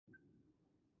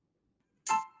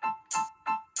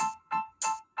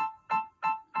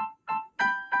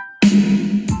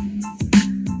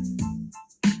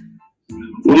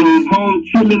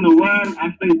chilling around,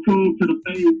 I stay tuned to the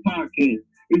Phase Podcast.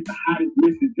 It's the hottest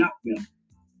message out there.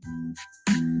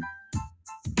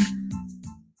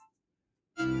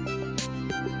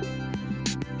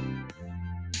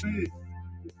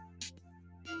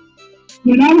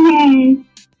 When I'm home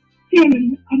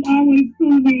chilling, I'm always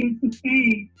tuned in to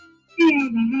Phase. We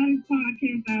have the hottest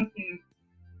podcast out there.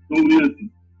 Don't listen.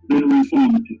 Very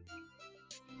informative.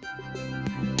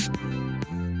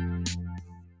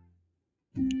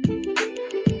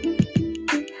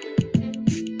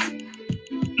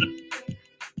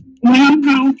 When I'm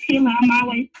home chilling, I'm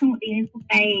always tuned in to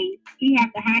Phase. We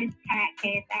have the hottest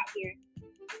podcast out here.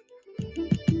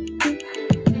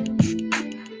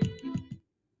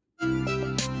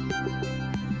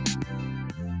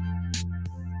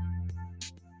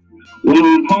 When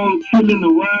I'm home chilling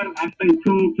around, I stay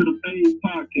tuned to the Phase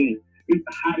Podcast. It's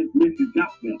the hottest message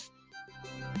out there.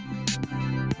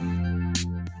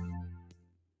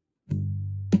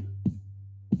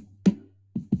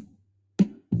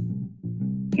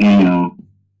 Hey y'all,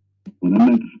 when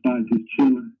I'm at the spot just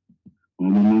chilling, or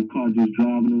I'm in my car just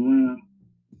driving around,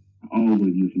 I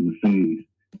always listen to Phase.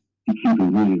 He keep it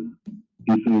real.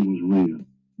 He say it was real.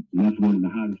 And that's one of the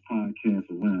hottest podcasts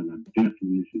around. I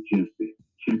definitely suggest it.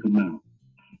 Check them out.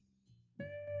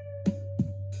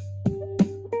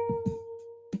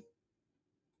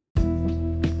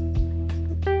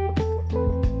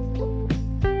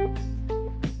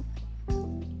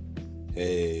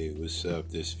 Hey, what's up?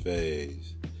 This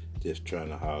Phase. Just trying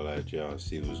to holler at y'all,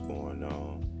 see what's going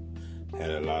on.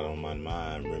 Had a lot on my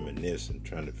mind, reminiscing,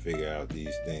 trying to figure out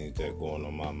these things that are going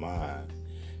on my mind.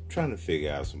 Trying to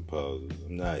figure out some puzzles.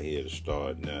 I'm not here to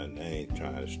start nothing. I ain't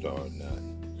trying to start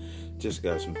nothing. Just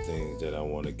got some things that I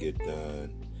want to get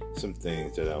done. Some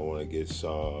things that I want to get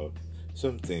solved.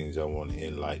 Some things I want to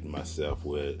enlighten myself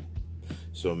with.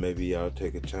 So maybe y'all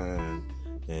take a time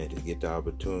and to get the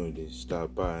opportunity to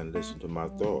stop by and listen to my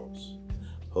thoughts.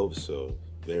 Hope so.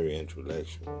 Very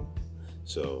intellectual.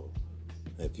 So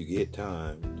if you get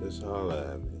time, just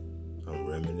holler at me. I'm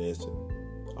reminiscing,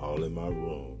 all in my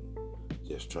room,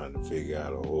 just trying to figure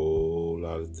out a whole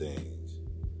lot of things.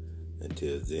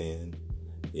 Until then,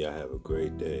 y'all have a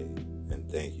great day, and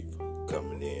thank you for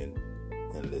coming in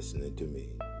and listening to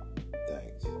me.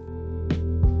 Thanks.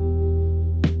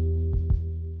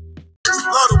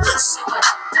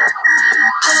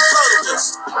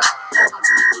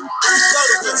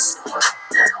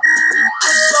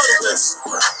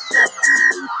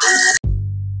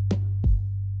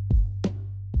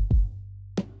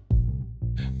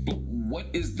 But what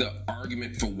is the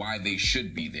argument for why they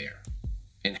should be there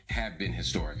and have been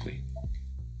historically?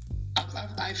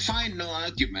 I find no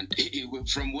argument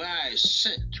from where I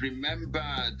sit.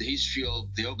 Remember the history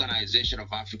of the Organization of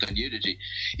African Unity.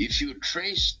 If you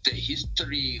trace the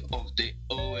history of the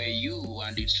OAU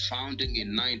and its founding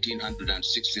in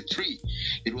 1963,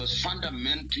 it was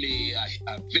fundamentally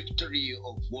a victory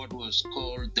of what was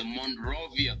called the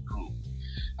Monrovia Group.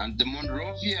 And the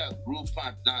Monrovia Group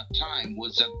at that time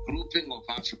was a grouping of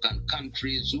African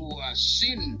countries who are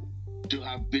seen to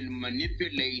have been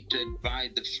manipulated by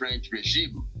the French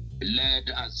regime, led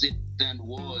as it then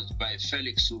was by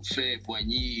Félix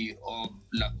Houphouët-Boigny of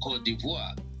La Côte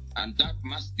d'Ivoire. And that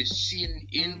must be seen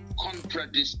in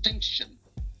contradistinction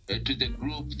to the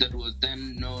group that was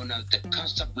then known as the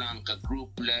Casablanca Group,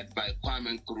 led by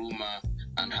Kwame Nkrumah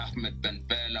and Ahmed Ben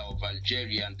Bella of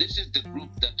Algeria. And this is the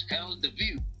group that held the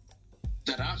view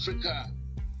that Africa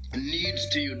needs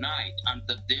to unite and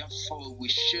that therefore we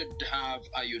should have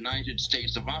a United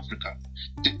States of Africa.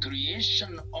 The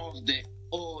creation of the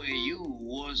OAU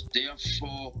was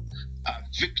therefore a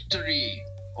victory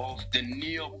of the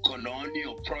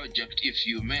neo-colonial project, if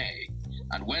you may.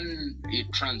 And when it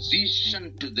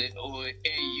transitioned to the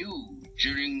OAU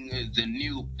during the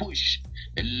new push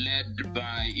led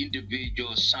by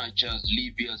individuals such as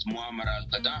Libya's Muammar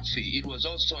al-Gaddafi, it was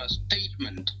also a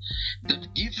statement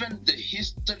that given the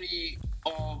history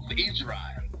of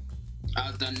Israel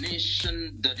as a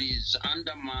nation that is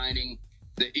undermining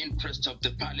the interests of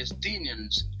the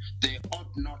Palestinians, they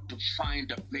ought not to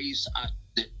find a place at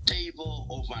the table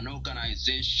of an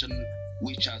organization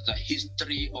which has a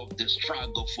history of the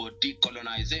struggle for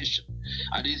decolonization.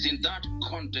 And it is in that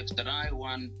context that I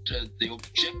want the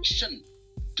objection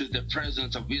to the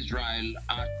presence of Israel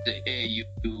at the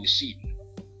AU scene.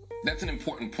 That's an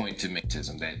important point to make,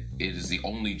 that it is the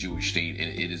only Jewish state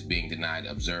and it is being denied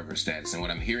observer status. And what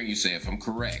I'm hearing you say, if I'm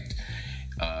correct,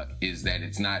 is that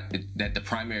it's not that the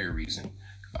primary reason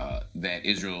that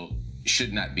Israel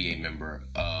should not be a member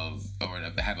of or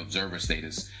have observer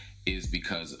status is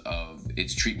because of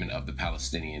its treatment of the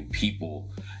Palestinian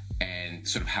people and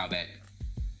sort of how that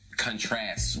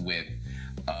contrasts with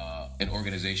an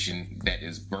organization that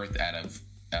is birthed out of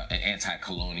an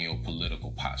anti-colonial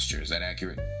political posture. Is that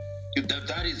accurate?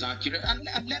 That is accurate. And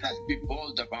let us be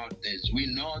bold about this. We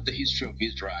know the history of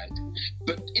Israel.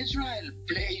 But Israel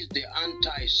plays the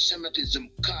anti-Semitism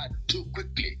card too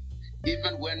quickly.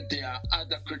 Even when there are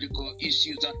other critical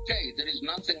issues at play, there is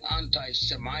nothing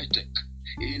anti-Semitic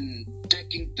in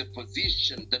taking the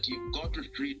position that you've got to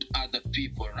treat other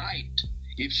people right.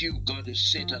 If you've got to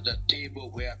sit at a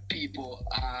table where people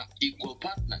are equal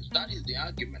partners, that is the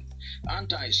argument.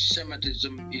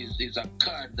 Anti-Semitism is a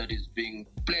card that is being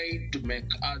played to make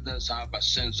others have a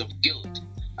sense of guilt,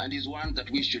 and is one that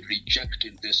we should reject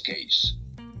in this case.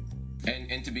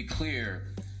 And to be clear,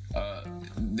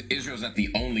 Israel is not the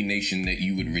only nation that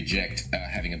you would reject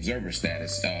having observer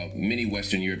status. Many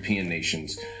Western European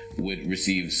nations would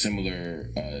receive similar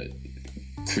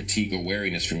critique or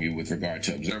wariness from you with regard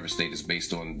to observer status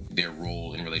based on their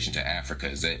role in relation to Africa.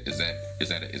 Is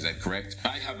that correct?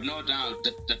 I have no doubt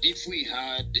that if we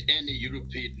had any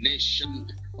European nation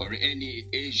or any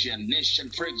Asian nation,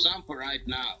 for example, right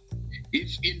now,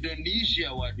 if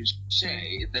Indonesia were to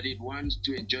say that it wants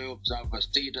to enjoy observer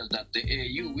status at the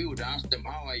AU, we would ask them,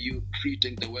 how are you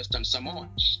treating the Western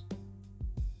Samoans?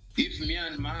 If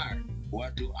Myanmar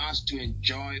were to ask to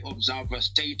enjoy observer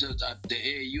status at the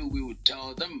AU, we would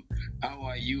tell them, how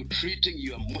are you treating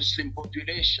your Muslim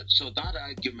population? So that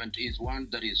argument is one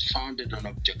that is founded on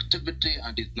objectivity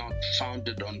and is not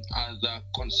founded on other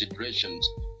considerations,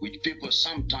 which people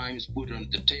sometimes put on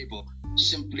the table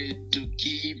simply to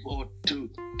give or to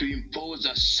impose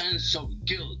a sense of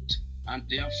guilt, and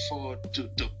therefore to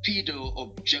torpedo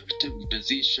objective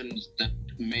decisions that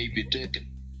may be taken.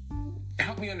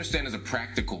 Help me understand as a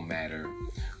practical matter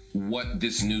what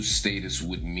this new status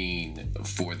would mean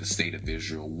for the state of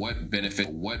Israel. What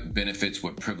benefits,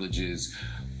 what privileges,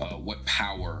 what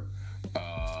power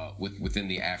within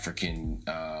the African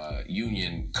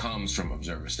Union comes from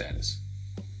observer status?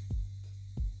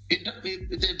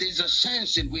 There's a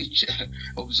sense in which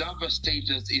observer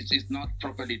status is not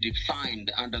properly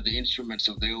defined under the instruments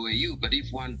of the OAU, but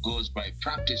if one goes by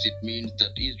practice, it means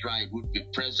that Israel would be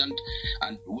present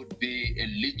and would be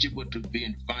eligible to be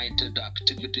invited at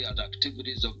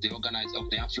activities of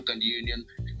the African Union,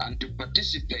 and to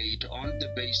participate on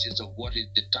the basis of what is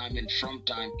determined from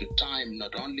time to time,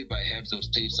 not only by heads of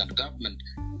states and government,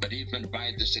 but even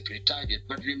by the Secretariat.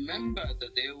 But remember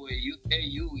that the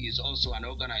AU is also an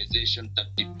organization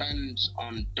that depends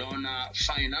on donor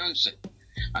financing.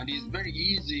 And it's very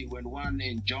easy when one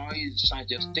enjoys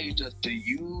such a status to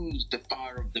use the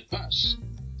power of the purse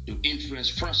to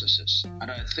influence processes.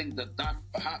 And I think that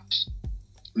perhaps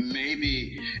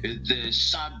maybe the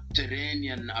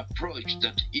subterranean approach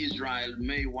that Israel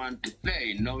may want to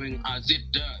play, knowing as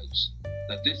it does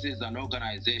that this is an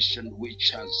organization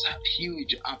which has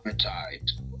huge appetite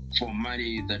for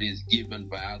money that is given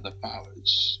by other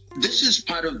powers. This is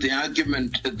part of the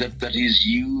argument that is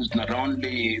used not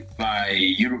only by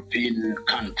European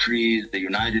countries, the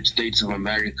United States of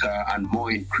America, and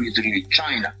more increasingly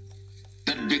China,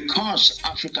 that because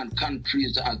African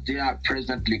countries as they are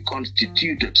presently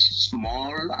constituted,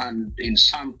 small and in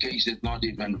some cases not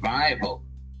even viable,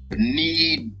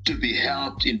 need to be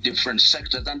helped in different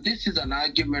sectors. And this is an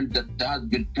argument that has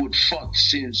been put forth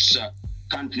since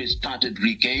countries started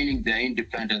regaining their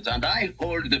independence. And I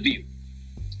hold the view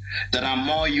that a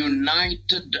more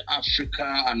united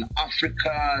Africa, an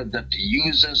Africa that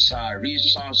uses our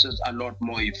resources a lot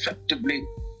more effectively,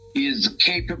 is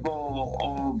capable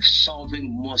of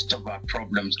solving most of our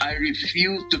problems. I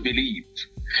refuse to believe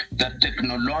that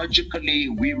technologically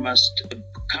we must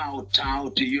kowtow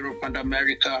to Europe and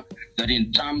America, that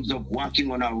in terms of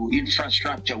working on our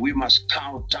infrastructure, we must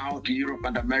kowtow to Europe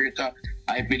and America.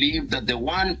 I believe that the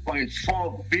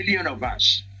 1.4 billion of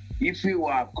us, if we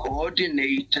were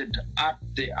coordinated at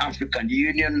the African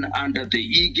Union under the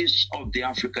aegis of the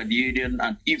African Union,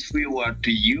 and if we were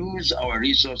to use our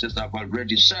resources, I've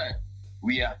already said,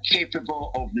 we are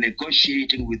capable of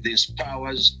negotiating with these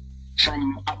powers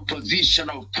from a position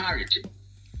of parity.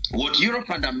 What Europe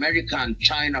and America and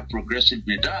China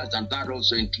progressively does, and that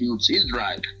also includes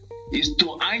Israel, is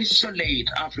to isolate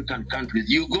African countries.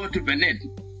 You go to Benin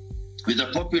with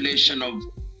a population of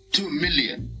 2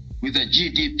 million, with a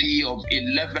GDP of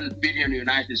 11 billion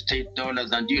United States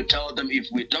dollars, and you tell them, if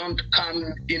we don't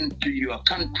come into your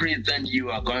country, then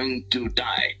you are going to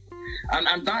die.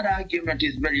 And that argument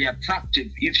is very attractive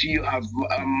if you have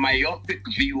a myopic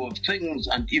view of things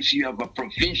and if you have a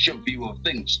provincial view of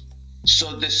things.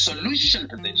 So the solution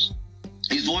to this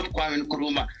is what Kwame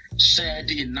Nkrumah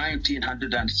said in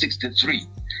 1963,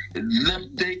 that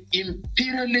the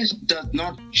imperialist does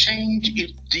not change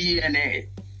its DNA.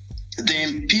 The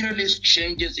imperialist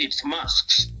changes its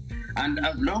masks. And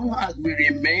as long as we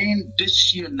remain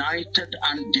disunited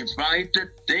and divided,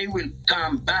 they will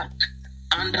come back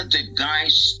under the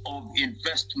guise of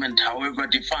investment, however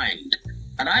defined.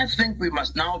 And I think we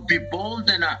must now be bold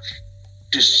enough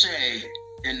to say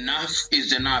enough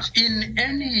is enough. In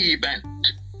any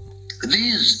event,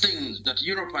 these things that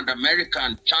Europe and America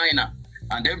and China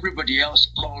and everybody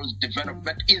else calls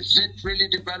development, is it really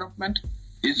development?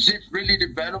 Is it really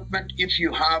development if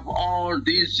you have all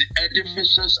these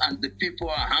edifices and the people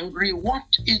are hungry? What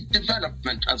is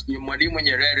development, as Mwalimu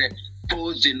Nyerere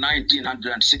posed in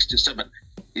 1967?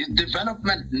 Is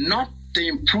development not the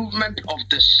improvement of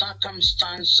the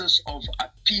circumstances of a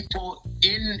people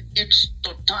in its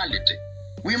totality?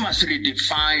 We must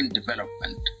redefine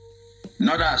development,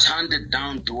 not as handed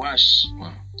down to us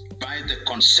by the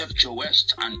conceptual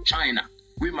West and China.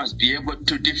 We must be able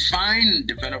to define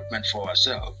development for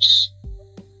ourselves.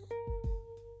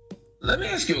 Let me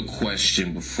ask you a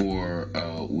question before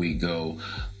we go.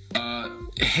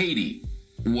 Haiti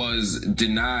was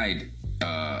denied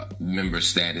member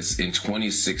status in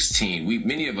 2016.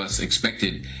 Many of us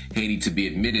expected Haiti to be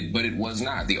admitted, but it was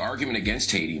not. The argument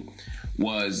against Haiti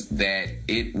was that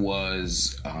it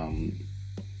was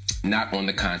not on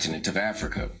the continent of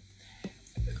Africa.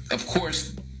 Of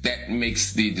course, that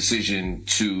makes the decision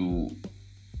to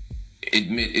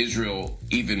admit Israel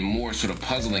even more sort of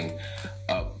puzzling.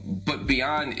 But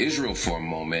beyond Israel for a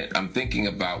moment, I'm thinking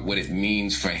about what it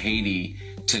means for Haiti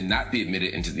to not be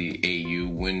admitted into the AU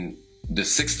when the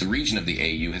sixth region of the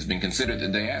AU has been considered the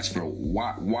diaspora.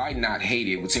 Why not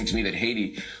Haiti? It would seem to me that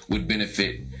Haiti would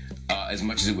benefit as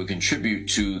much as it would contribute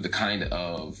to the kind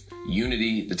of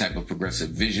unity, the type of progressive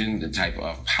vision, the type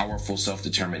of powerful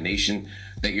self-determination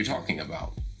that you're talking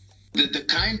about. The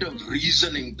kind of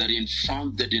reasoning that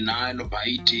informed the denial of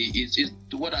Haiti is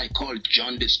what I call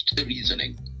jaundiced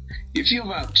reasoning. If you've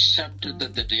accepted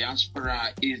that the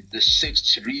diaspora is the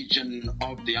sixth region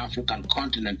of the African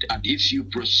continent, and if you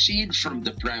proceed from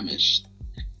the premise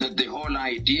that the whole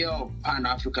idea of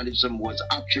Pan-Africanism was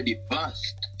actually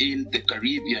birthed in the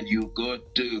Caribbean, you go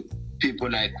to people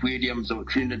like Williams of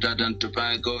Trinidad and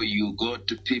Tobago, you go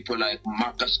to people like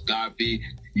Marcus Garvey,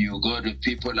 you go to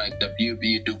people like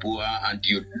W.B. Du Bois, and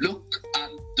you look at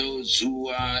those who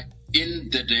are in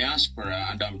the diaspora,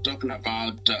 and I'm talking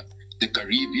about the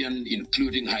Caribbean,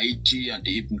 including Haiti and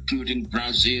including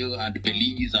Brazil and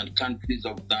Belize and countries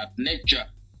of that nature,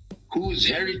 whose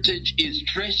heritage is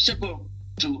traceable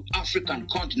to African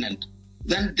continent,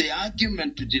 then the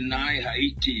argument to deny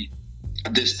Haiti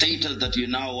the status that you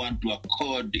now want to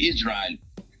accord Israel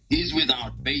is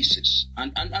without basis.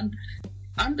 And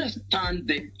understand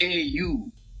the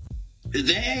AU.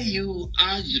 The AU,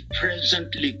 as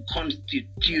presently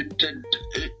constituted,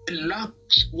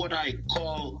 lacks what I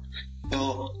call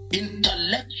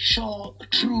intellectual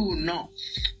true north.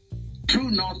 True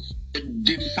north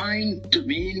defined to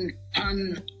mean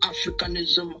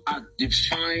Pan-Africanism as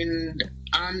defined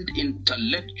and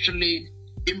intellectually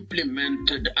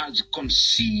implemented as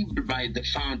conceived by the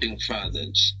founding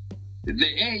fathers. The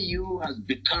AU has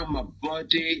become a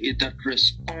body that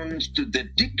responds to the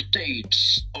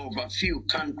dictates of a few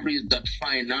countries that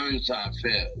finance our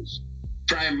affairs.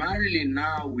 Primarily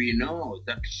now we know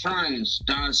that France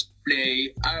does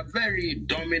play a very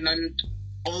dominant,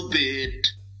 albeit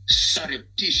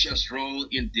surreptitious role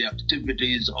in the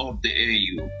activities of the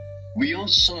AU. We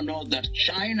also know that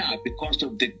China, because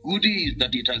of the goodies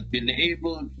that it has been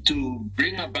able to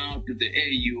bring about to the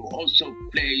AU, also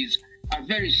plays a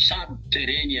very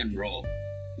subterranean role.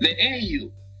 The AU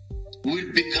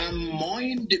will become more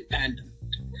independent,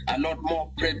 a lot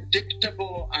more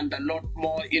predictable, and a lot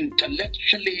more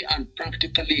intellectually and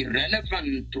practically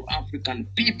relevant to African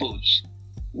peoples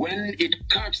when it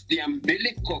cuts the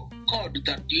umbilical cord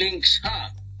that links her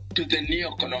to the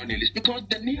neo-colonialists, because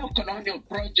the neo-colonial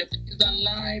project is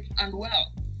alive and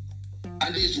well,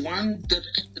 and is one that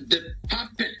the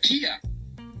puppeteer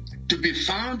to be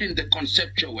found in the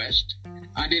conceptual West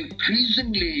and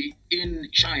increasingly in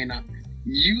China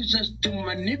uses to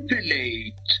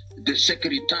manipulate the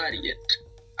secretariat.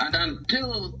 And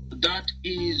until that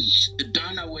is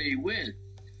done away with,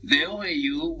 the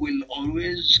OAU will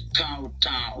always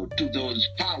kowtow to those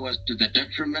powers to the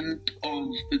detriment of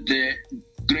the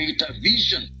greater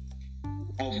vision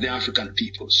of the African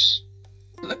peoples.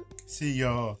 See,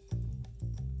 y'all,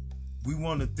 we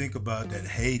want to think about that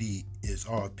Haiti is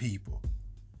our people.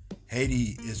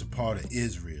 Haiti is a part of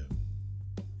Israel.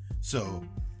 So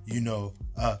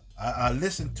I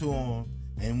listened to him,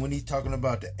 and when he's talking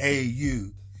about the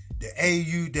AU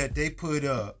that they put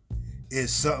up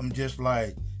is something just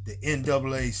like the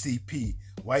NAACP.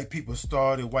 White people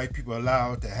started, white people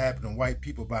allowed it to happen, and white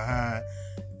people behind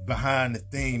the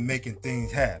thing making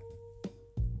things happen.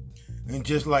 And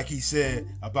just like he said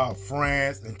about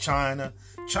France and China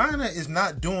is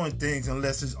not doing things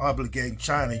unless it's obligating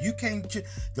China. You can't.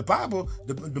 The Bible,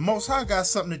 the Most High got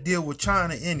something to deal with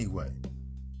China anyway.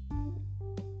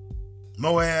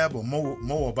 Moab or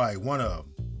Moabite, one of them.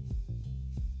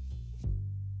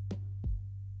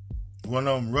 One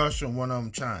of them Russia, and one of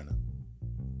them China.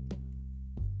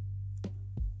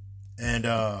 And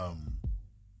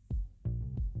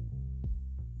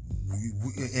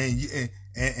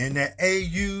and that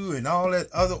AU and all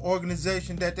that other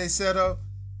organization that they set up,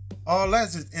 all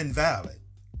that's is invalid.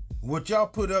 What y'all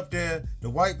put up there, the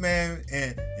white man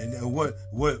and what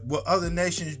other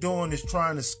nations doing is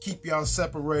trying to keep y'all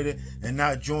separated and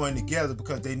not join together,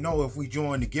 because they know if we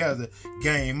join together,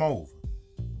 game over.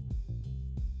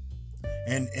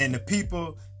 And the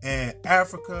people in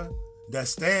Africa that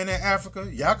staying in Africa,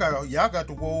 y'all got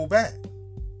to roll back.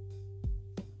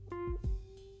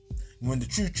 When the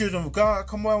true children of God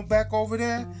come on back over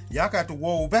there, y'all got to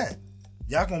roll back.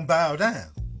 Y'all gonna bow down.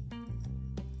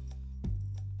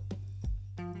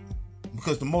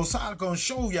 Because the Most High gonna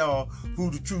show y'all who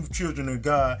the true children of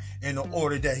God in the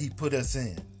order that he put us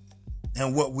in.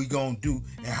 And what we gonna do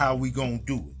and how we gonna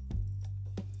do it.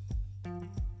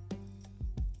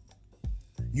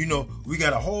 We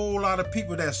got a whole lot of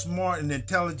people that's smart and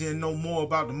intelligent and know more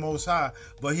about the Most High,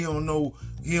 but he don't know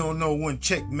when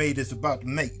checkmate is about to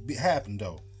make it happen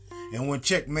though. And when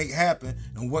checkmate happen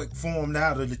and what formed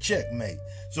out of the checkmate.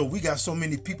 So we got so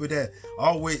many people that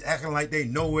always acting like they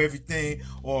know everything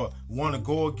or want to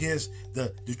go against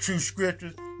the true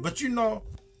scriptures. But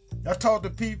I talk to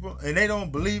people and they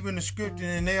don't believe in the scripture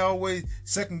and they always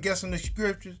second guessing the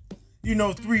scriptures.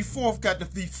 3/4 got to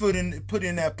be put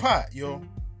in that pot, yo.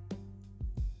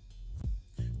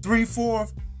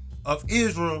 3/4 of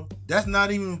Israel, that's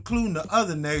not even including the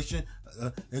other nation,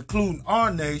 including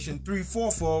our nation.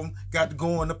 3/4 of them got to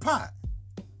go in the pot.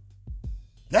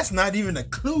 That's not even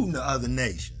including the other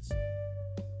nations.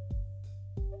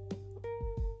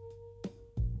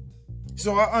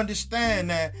 So I understand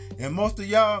that, and most of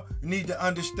y'all need to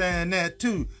understand that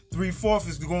too. 3/4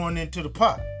 is going into the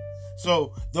pot.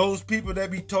 So those people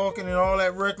that be talking and all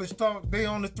that reckless talk, they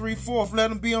on the 3/4. Let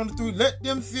them be on the 3. Let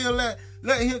them feel that.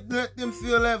 Let them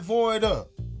fill that void up.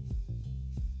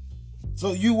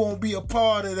 So you won't be a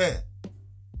part of that.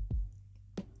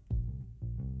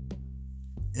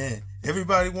 And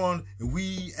everybody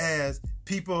we as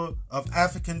people of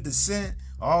African descent,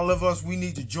 all of us, we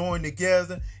need to join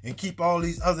together and keep all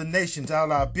these other nations out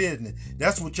of our business.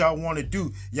 That's what y'all want to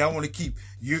do. Y'all want to keep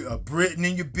Britain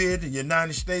in your business,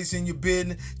 United States in your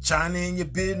business, China in your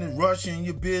business, Russia in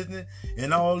your business,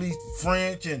 and all these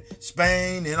French and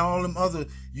Spain and all them other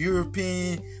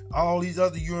all these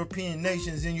other European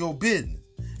nations in your business.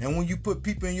 And when you put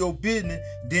people in your business,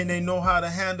 then they know how to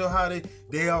handle how they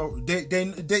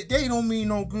don't mean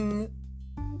no good.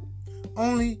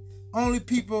 Only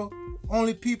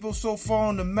people so far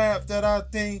on the map that I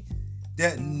think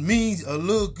that means a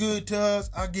little good to us,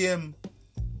 I give them.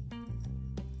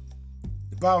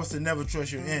 The Bible said never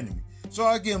trust your enemy. So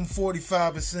I give them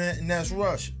 45%, and that's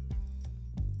Russia.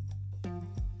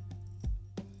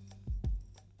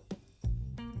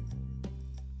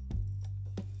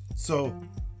 So,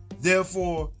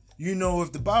 therefore,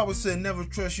 if the Bible said never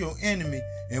trust your enemy,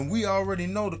 and we already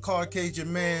know the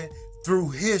Caucasian man through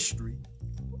history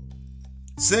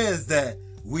says that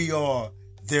we are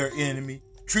their enemy,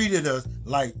 treated us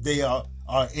like they are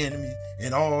our enemy,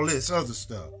 and all this other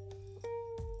stuff.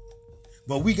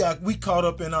 But we caught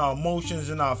up in our emotions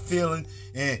and our feelings,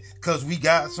 and because we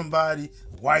got somebody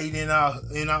white in our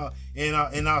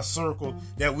circle,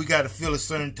 that we got to feel a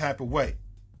certain type of way.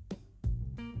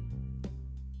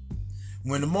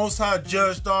 When the Most High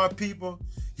judged our people,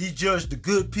 he judged the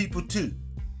good people too.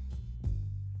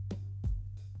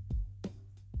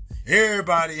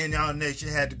 Everybody in our nation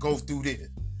had to go through this.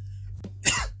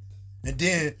 And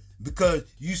then, because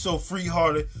you so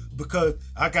free-hearted, because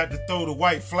I got to throw the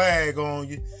white flag on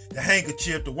you,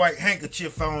 the white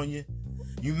handkerchief on you,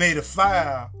 you made a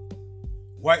file.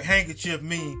 White handkerchief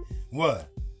mean what?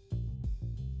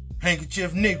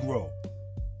 Handkerchief Negro.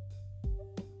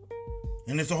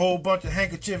 And there's a whole bunch of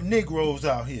handkerchief Negroes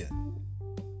out here.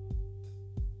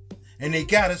 And they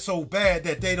got it so bad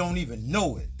that they don't even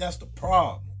know it. That's the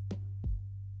problem.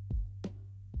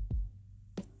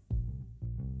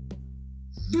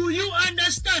 Do you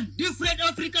understand different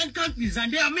African countries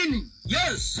and their meaning?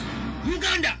 Yes.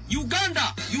 Uganda.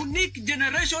 Uganda, unique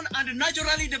generation and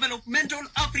naturally developmental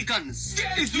Africans.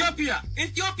 Ethiopia.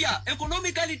 Ethiopia,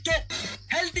 economically top,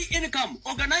 healthy income,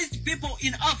 organized people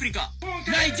in Africa.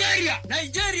 Nigeria.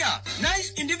 Nigeria,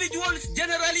 nice individuals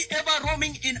generally ever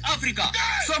roaming in Africa.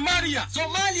 Somalia.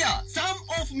 Somalia, some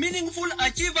of meaningful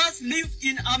achievers live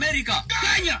in America.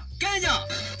 Kenya. Kenya,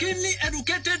 keenly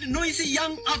educated, noisy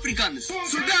young Africans.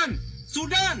 Sudan.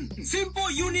 Sudan,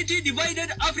 simple unity divided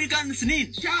Africans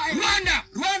need. Rwanda.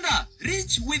 Rwanda,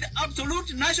 rich with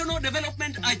absolute national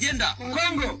development agenda.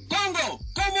 Congo. Congo,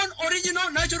 common original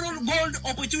natural gold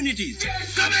opportunities.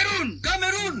 Cameroon.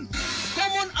 Cameroon,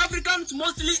 common Africans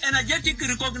mostly energetic,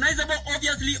 recognizable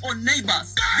obviously on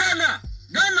neighbors. Ghana.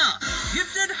 Ghana,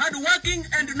 gifted, hardworking,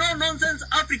 and no-nonsense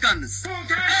Africans.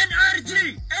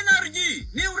 NRG. NRG,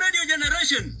 new radio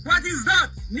generation. What is that?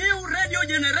 New radio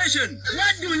generation.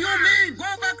 What do you mean?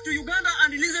 Go back to Uganda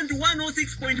and listen to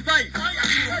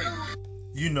 106.5.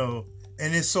 You know,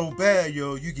 and it's so bad,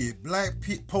 yo. You get black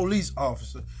police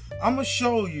officer. I'm gonna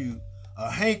show you a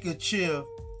handkerchief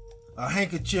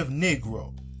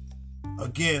Negro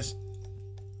against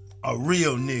a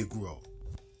real Negro.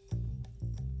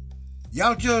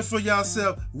 Y'all judge for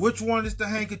yourself which one is the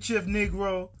handkerchief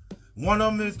Negro. One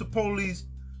of them is the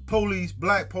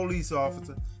black police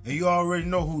officer, and you already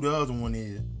know who the other one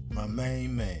is. My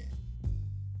main man.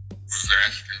 Was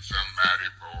asking somebody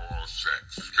for oral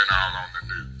sex. It's been all on the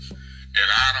news. And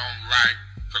I don't like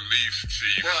police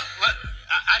chiefs. Well, what?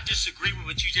 I disagree with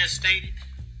what you just stated.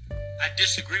 I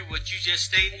disagree with what you just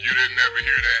stated. You didn't ever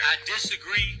hear that? I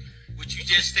disagree with what you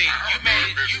just stated. You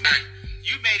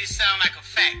made it sound like a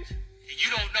fact. And you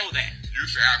don't know that. You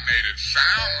say I made it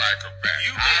sound like a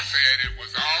fact. I said it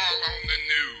was all on the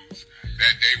news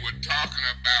that they were talking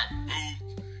about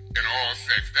booth and oral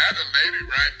sex. That's a lady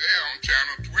right there on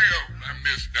Channel 12,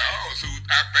 Miss Dawes, who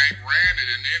I think ran it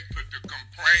and then put the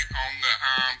complaint on the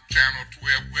Channel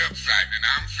 12 website. And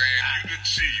I'm saying you the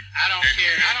chief. I don't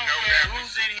care. I don't care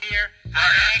who's in here.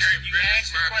 You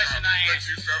asked the question I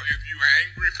answered. So if you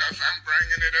angry because I'm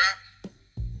bringing it up?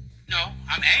 No,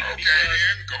 I'm angry because... Okay,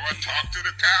 then go and talk to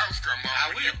the cows. Come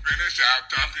on. When you finish, I'll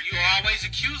talk to you. You always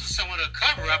accuse someone of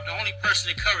cover up. The only person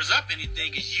that covers up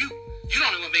anything is you. You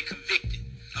don't even be convicted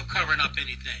of covering up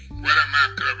anything. What am I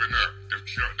covering up? The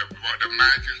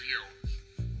mic is yours.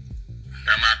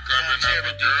 Am I covering up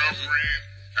a girlfriend?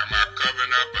 Am I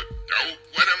covering up a dope?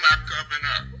 What am I covering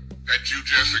up that you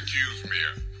just accused me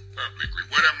of publicly?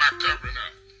 What am I covering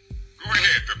up? Go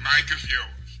ahead. The mic is yours.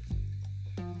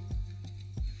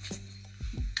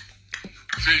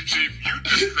 See, Chief, you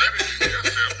discredited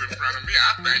yourself in front of me.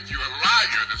 I think you're a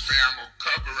liar to say I'm going to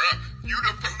cover up. You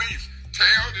the police.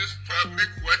 Tell this public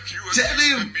what you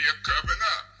accusing me of covering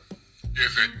up.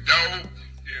 Is it dope?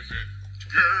 Is it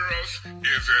girls?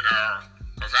 Is it,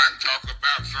 because I can talk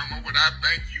about some of what I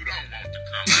think you don't want to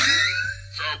come out.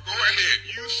 So go ahead.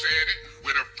 You said it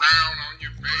with a frown on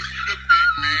your face. You the big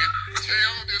man.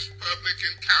 Tell this public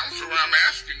and council I'm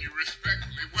asking you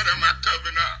respectfully, what am I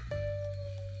covering up?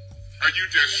 Or you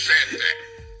just said that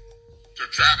to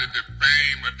try to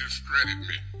defame or discredit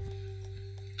me?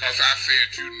 Because I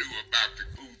said you knew about the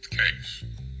Booth case.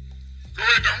 Go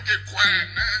ahead, don't get quiet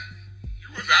now. You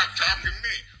was out talking to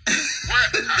me. What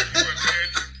are you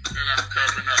alleging that I'm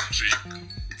covering up, Chief?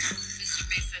 Mr.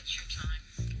 Bass, that's your time.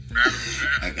 Madam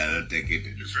Chair. I gotta take it.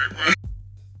 You say what?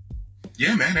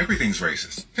 Yeah, man, everything's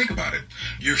racist. Think about it.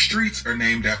 Your streets are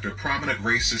named after prominent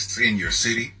racists in your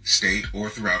city, state,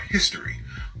 or throughout history.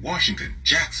 Washington,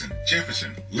 Jackson,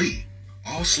 Jefferson, Lee,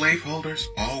 all slaveholders,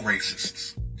 all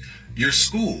racists. Your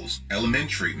schools,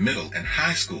 elementary, middle, and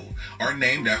high school, are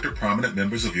named after prominent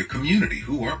members of your community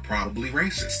who are probably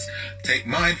racists. Take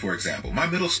mine, for example. My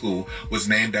middle school was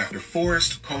named after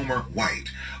Forrest Comer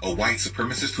White, a white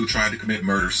supremacist who tried to commit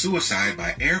murder-suicide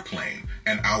by airplane,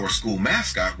 and our school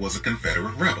mascot was a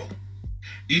Confederate rebel.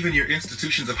 Even your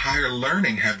institutions of higher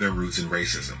learning have their roots in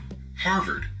racism.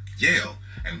 Harvard, Yale,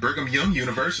 and Brigham Young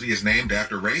University is named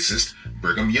after racist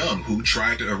Brigham Young, who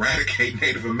tried to eradicate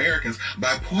Native Americans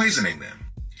by poisoning them.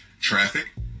 Traffic,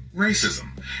 racism.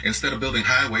 Instead of building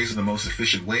highways in the most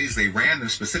efficient ways, they ran them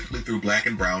specifically through black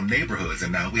and brown neighborhoods,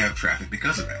 and now we have traffic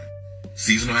because of that.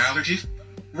 Seasonal allergies,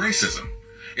 racism.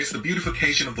 It's the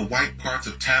beautification of the white parts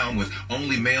of town with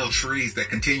only male trees that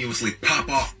continuously pop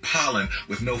off pollen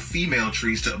with no female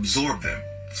trees to absorb them.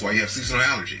 That's why you have seasonal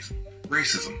allergies.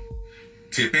 Racism.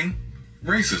 Tipping,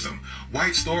 racism.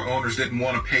 White store owners didn't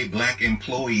want to pay black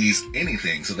employees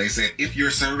anything, so they said, if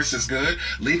your service is good,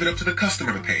 leave it up to the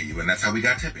customer to pay you, and that's how we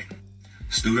got tipping.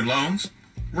 Student loans,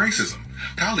 Racism.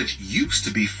 College used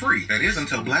to be free. That is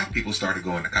until black people started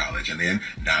going to college. And then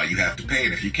now you have to pay.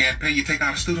 And if you can't pay, you take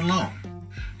out a student loan.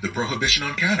 The prohibition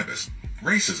on cannabis.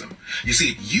 Racism. You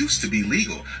see, it used to be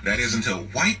legal. That is until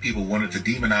white people wanted to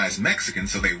demonize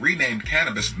Mexicans, so they renamed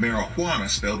cannabis marijuana,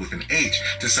 spelled with an H,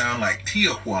 to sound like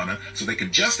Tijuana, so they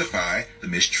could justify the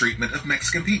mistreatment of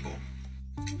Mexican people.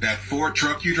 That Ford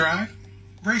truck you drive?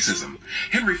 Racism.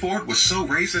 Henry Ford was so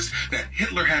racist that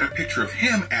Hitler had a picture of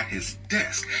him at his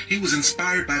desk. He was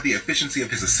inspired by the efficiency of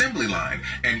his assembly line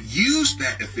and used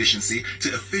that efficiency to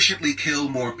efficiently kill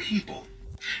more people.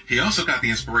 He also got the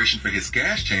inspiration for his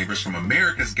gas chambers from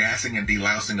America's gassing and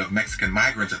delousing of Mexican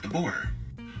migrants at the border.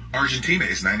 Argentina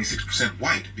is 96%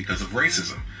 white because of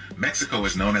racism. Mexico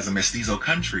is known as a mestizo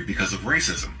country because of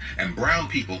racism. And brown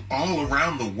people all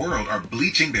around the world are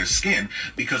bleaching their skin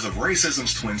because of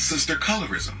racism's twin sister,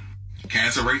 colorism.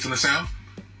 Cancer rates in the South?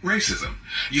 Racism.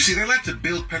 You see, they like to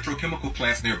build petrochemical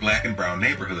plants near black and brown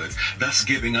neighborhoods, thus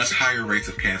giving us higher rates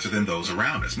of cancer than those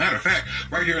around us. Matter of fact,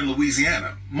 right here in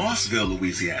Louisiana, Mossville,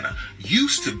 Louisiana,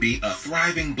 used to be a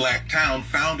thriving black town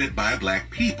founded by black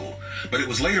people, but it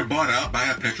was later bought out by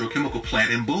a petrochemical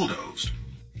plant and bulldozed.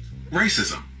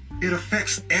 Racism. It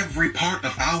affects every part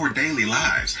of our daily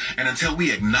lives, and until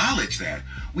we acknowledge that,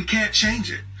 we can't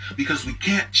change it, because we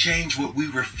can't change what we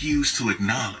refuse to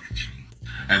acknowledge.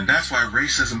 And that's why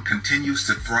racism continues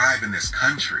to thrive in this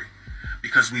country,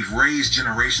 because we've raised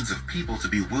generations of people to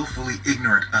be willfully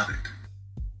ignorant of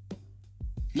it.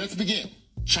 Let's begin.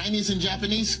 Chinese and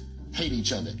Japanese hate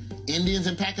each other. Indians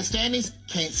and Pakistanis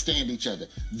can't stand each other.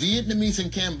 Vietnamese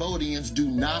and Cambodians do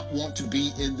not want to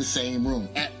be in the same room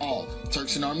at all.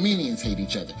 Turks and Armenians hate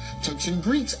each other. Turks and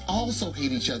Greeks also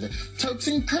hate each other. Turks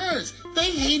and Kurds,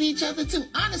 they hate each other too.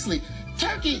 Honestly,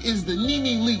 Turkey is the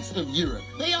Nene Leaks of Europe.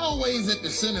 They always at the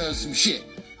center of some shit.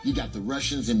 You got the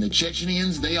Russians and the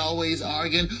Chechenians, they always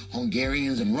arguing.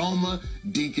 Hungarians and Roma,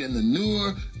 Dinka and the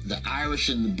Noor, the Irish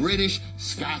and the British,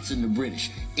 Scots and the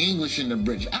British, English and the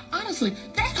British. Honestly,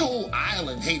 that whole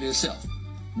island hates itself.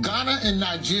 Ghana and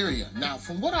Nigeria. Now,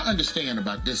 from what I understand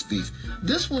about this beef,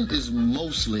 this one is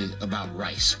mostly about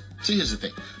rice. See, here's the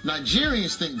thing.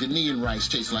 Nigerians think Ghanaian rice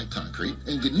tastes like concrete,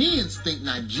 and Ghanaians think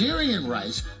Nigerian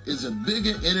rice is a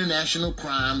bigger international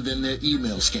crime than their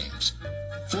email scams.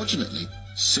 Fortunately,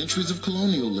 centuries of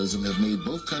colonialism have made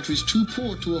both countries too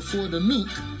poor to afford a nuke,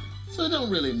 so it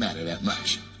don't really matter that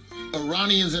much.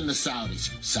 Iranians and the Saudis,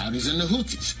 Saudis and the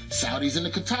Houthis, Saudis and the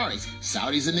Qataris,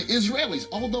 Saudis and the Israelis,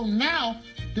 although now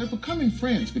they're becoming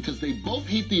friends because they both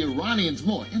hate the Iranians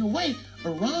more. In a way,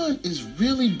 Iran is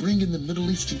really bringing the Middle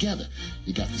East together.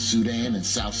 You got the Sudan and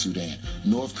South Sudan,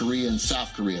 North Korea and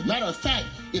South Korea. Matter of fact,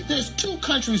 if there's two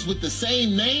countries with the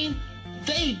same name,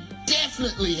 they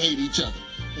definitely hate each other.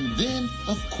 And then,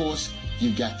 of course,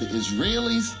 you got the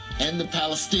Israelis and the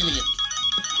Palestinians.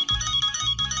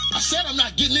 I said I'm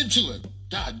not getting into it.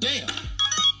 God damn.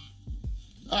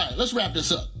 All right, let's wrap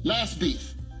this up. Last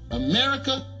beef.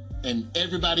 America and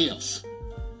everybody else.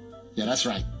 Yeah, that's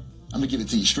right. I'm going to give it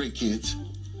to you straight, kids.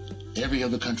 Every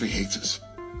other country hates us.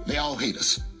 They all hate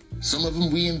us. Some of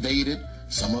them we invaded.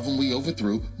 Some of them we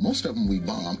overthrew. Most of them we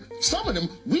bombed. Some of them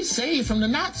we saved from the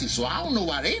Nazis, so I don't know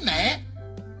why they mad.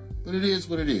 But it is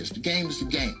what it is. The game is the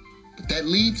game. But that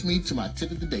leads me to my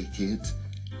tip of the day, kids.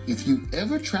 If you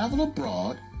ever travel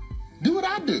abroad, do what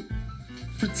I do.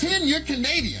 Pretend you're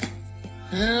Canadian.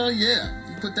 Hell yeah.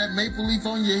 You put that maple leaf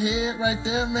on your head right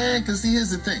there, man. Because see, here's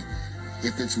the thing.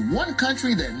 If it's one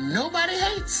country that nobody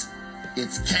hates,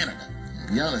 it's Canada.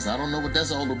 To be honest, I don't know what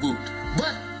that's all about.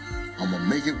 But I'm going to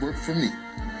make it work for me.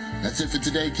 That's it for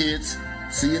today, kids.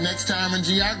 See you next time in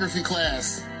geography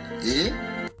class. Yeah?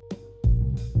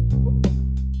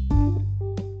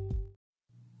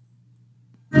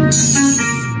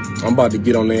 I'm about to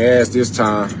get on their ass this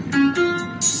time.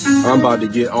 I'm about to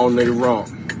get on their rump.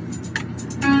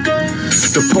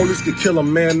 The police could kill a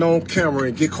man on camera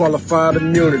and get qualified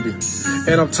immunity.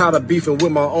 And I'm tired of beefing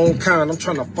with my own kind. I'm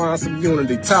trying to find some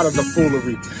unity. Tired of the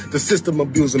foolery. The system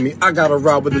abusing me. I gotta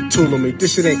ride with the tool of me.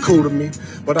 This shit ain't cool to me.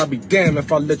 But I'll be damned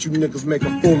if I let you niggas make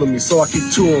a fool of me. So I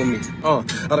keep tooling me. I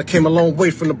done came a long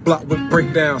way from the block with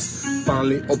breakdowns.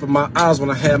 Finally opened my eyes when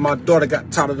I had my daughter.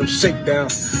 Got tired of them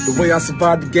shakedowns. The way I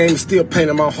survived the game is still pain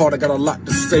in my heart. I got a lot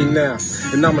to say now.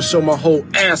 And I'ma show my whole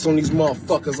ass on these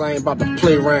motherfuckers. I ain't about to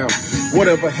play around.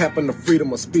 Whatever happened to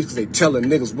freedom of speech? Cause they telling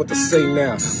niggas what to say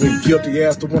now. When guilty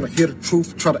ass don't wanna hear the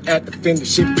truth, try to act offended,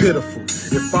 shit pitiful.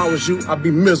 If I was you, I'd be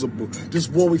miserable. This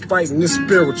war we fighting is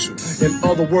spiritual. In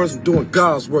other words, I'm doing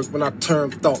God's work when I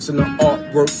turn thoughts into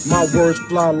artwork. My words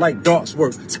fly like darts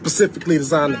work, specifically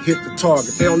designed to hit the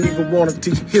target. They don't even want to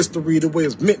teach history the way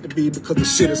it's meant to be because the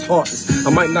shit is heartless.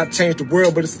 I might not change the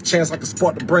world, but it's a chance I can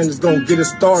spark the brain that's gonna get it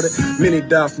started. Many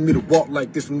die for me to walk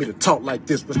like this, for me to talk like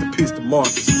this. Rest in peace to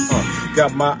Marcus.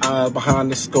 Got my eyes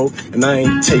behind the scope, and I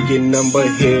ain't taking none but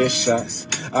headshots.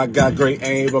 I got great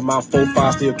aim, but my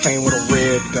 4.5 still came with a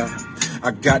red dot.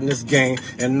 I got in this game,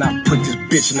 and I put this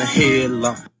bitch in a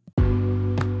headlock.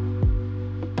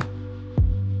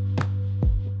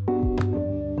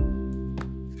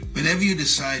 Whenever you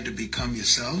decide to become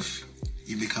yourself,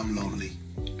 you become lonely.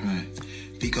 Right.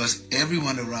 Because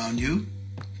everyone around you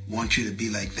wants you to be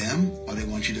like them, or they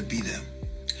want you to be them.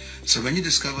 So when you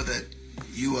discover that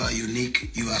you are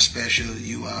unique, you are special,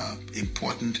 you are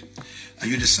important, and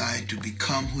you decide to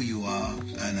become who you are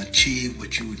and achieve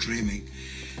what you were dreaming,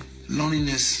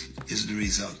 loneliness is the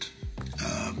result.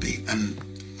 And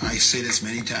I say this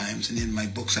many times, and in my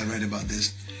books I write about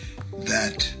this,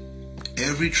 that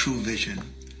every true vision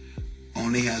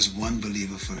only has one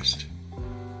believer first.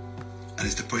 And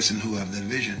it's the person who have that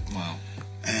vision. Wow.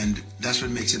 And that's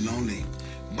what makes it lonely.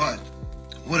 But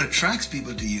what attracts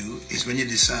people to you is when you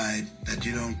decide that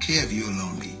you don't care if you're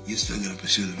lonely, you're still going to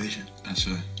pursue the vision. That's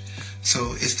right.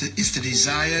 So it's the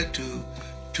desire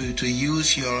to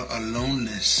use your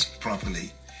aloneness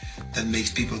properly that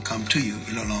makes people come to you.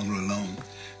 You're no longer alone.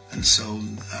 And so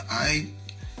I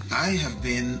have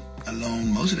been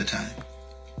alone most of the time.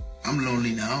 I'm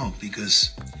lonely now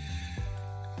because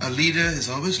a leader is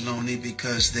always lonely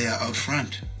because they are out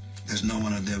front. There's no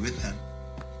one out there with them.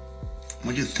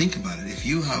 When you think about it, if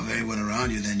you have everyone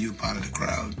around you, then you're part of the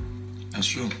crowd. That's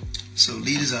true. So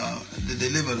leaders they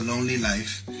live a lonely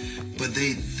life, but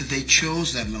they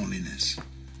chose that loneliness.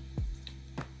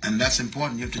 And that's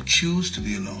important. You have to choose to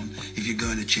be alone if you're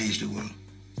going to change the world.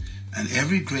 And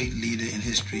every great leader in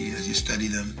history, as you study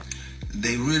them,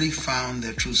 they really found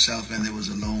their true self when they was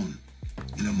alone.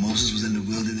 You know, Moses was in the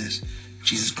wilderness.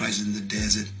 Jesus Christ was in the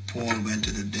desert. Paul went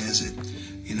to the desert.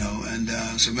 You know, and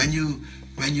so when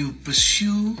you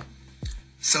pursue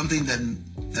something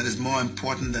that is more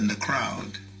important than the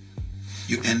crowd,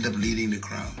 you end up leading the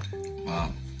crowd.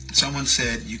 Wow. Someone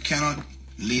said you cannot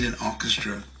lead an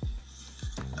orchestra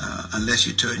unless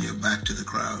you turn your back to the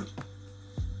crowd.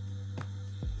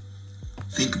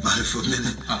 Think about it for a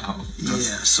minute.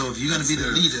 Yeah, so if you're going to be the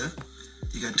leader,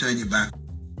 you got to turn your back.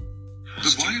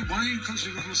 But why are you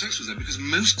constantly homosexuals then? Because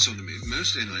most sodomy,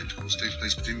 most anal intercourse takes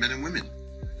place between men and women.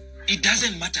 It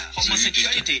doesn't matter.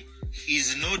 Homosexuality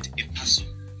is not a person.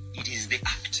 It is the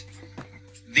act.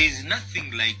 There is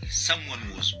nothing like someone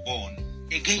was born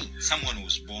a gay. Someone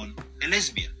was born a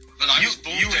lesbian. But I was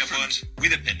born different. You were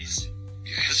born with a penis.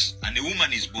 Yes. And a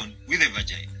woman is born with a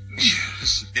vagina.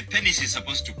 Yes. The penis is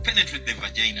supposed to penetrate the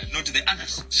vagina, not the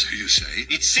anus. So you say?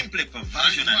 It's simply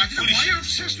perversion and foolishness. Why are you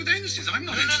obsessed with anuses? I'm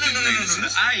not interested in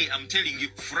anuses. I am telling you,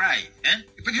 fry.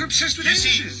 But you're obsessed with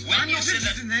anuses. I'm not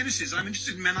interested in anuses. I'm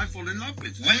interested in men I fall in love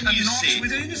with. When you say...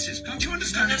 not with anuses. Can't you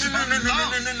understand? It's about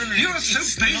love. You are so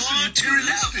base and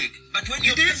materialistic. But when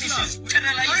your penis is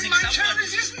sterilizing my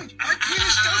penis isn't. My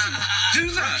penis doesn't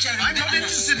do that. I'm not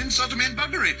interested in sodomy and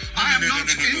buggery. I am not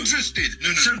interested.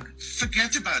 So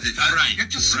forget about it.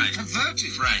 Get yourself perverted.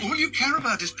 All you care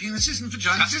about is penises and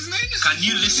vaginas, isn't it? Can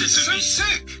you listen to me? So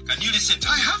sick. Can you listen to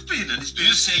me? I have been, and it's been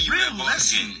you say you real were born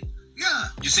lesson. gay. Yeah.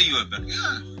 You say you were born gay.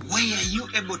 Yeah. Were you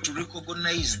able to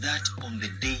recognize that on the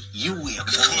day you were born?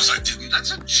 Of course I didn't.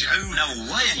 That's a joke. Now,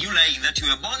 why are you lying that you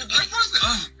were born gay?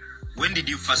 When did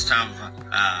you first have...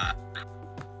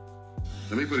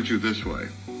 Let me put it to you this way.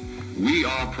 We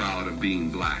are proud of being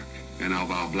black and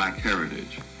of our black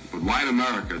heritage. But white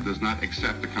America does not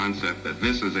accept the concept that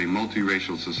this is a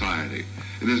multiracial society.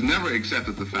 It has never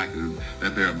accepted the fact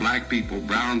that there are black people,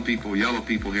 brown people, yellow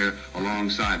people here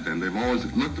alongside them. They've always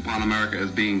looked upon America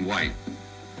as being white.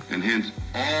 And hence,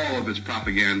 all of its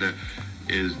propaganda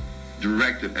is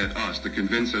directed at us to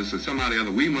convince us that somehow or the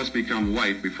other we must become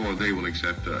white before they will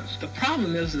accept us. The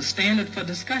problem is the standard for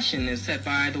discussion is set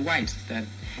by the whites,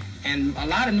 and a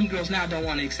lot of Negroes now don't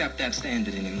want to accept that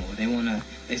standard anymore.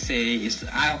 They say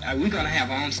we're going to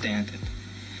have our own standard.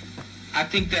 I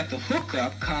think that the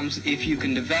hookup comes if you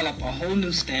can develop a whole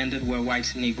new standard where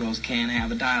whites and Negroes can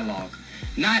have a dialogue.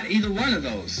 Not either one of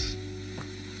those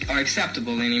are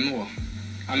acceptable anymore.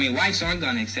 I mean, whites aren't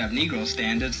going to accept Negro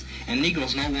standards, and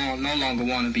Negroes no longer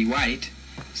want to be white.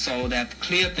 So that the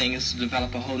clear thing is to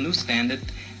develop a whole new standard,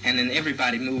 and then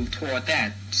everybody move toward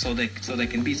that, so there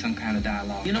can be some kind of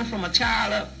dialogue. You know, from a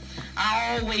child up,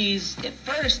 I always, at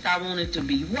first, I wanted to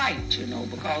be white, you know,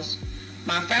 because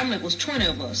My family was 20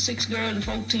 of us, 6 girls and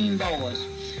 14 boys.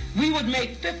 We would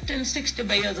make 50 and 60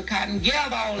 bales of cotton,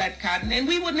 gather all that cotton, and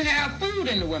we wouldn't have food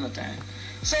in the wintertime.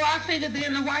 So I figured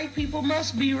then the white people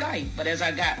must be right. But as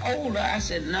I got older, I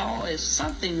said, no, there's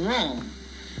something wrong.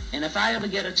 And if I ever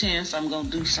get a chance, I'm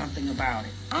going to do something about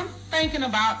it. I'm thinking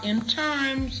about in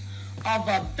terms of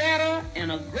a better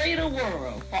and a greater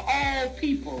world for all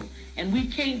people. And we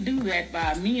can't do that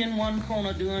by me in one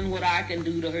corner doing what I can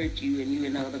do to hurt you and you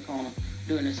in the other corner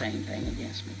doing the same thing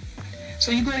against me.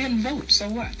 So you go ahead and vote. So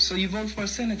what? So you vote for a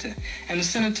senator. And the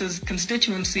senator's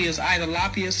constituency is either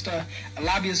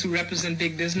lobbyists who represent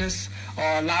big business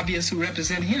or lobbyists who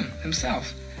represent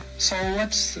himself. So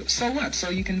what? So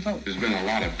you can vote. There's been a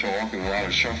lot of talk and a lot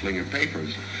of shuffling of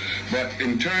papers. But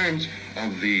in terms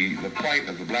of the plight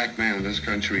of the black man in this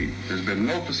country, there's been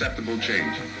no perceptible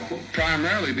change.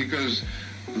 Primarily because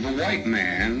the white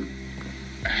man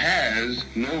has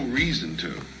no reason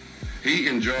to. He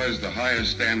enjoys the highest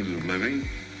standards of living.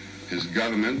 His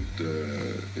government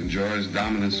enjoys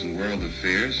dominance in world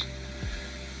affairs.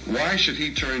 Why should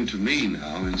he turn to me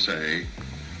now and say,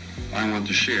 I want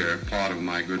to share part of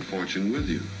my good fortune with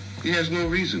you? He has no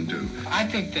reason to. I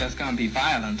think there's going to be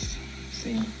violence,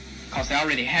 see, because there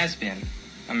already has been.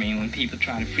 I mean, when people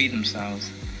try to free themselves,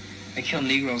 they kill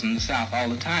Negroes in the South all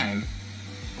the time.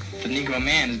 The Negro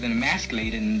man has been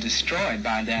emasculated and destroyed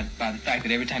by the fact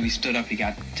that every time he stood up, he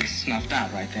got just snuffed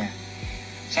out right there.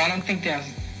 So I don't think there's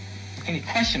any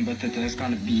question but that there's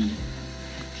going to be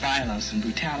violence and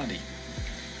brutality.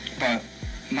 But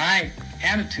my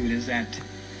attitude is that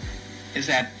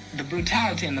the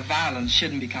brutality and the violence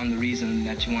shouldn't become the reason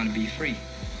that you want to be free.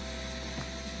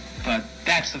 But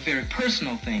that's a very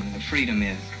personal thing, the freedom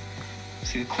is.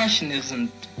 See, the question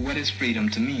isn't what is freedom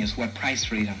to me, it's what price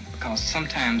freedom. Because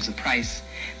sometimes the price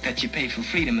that you pay for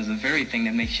freedom is the very thing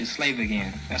that makes you a slave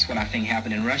again. That's what I think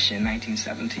happened in Russia in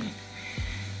 1917.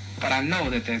 But I know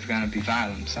that there's going to be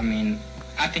violence. I mean,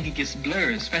 I think it gets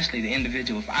blurred, especially the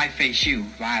individual. If I face you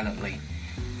violently,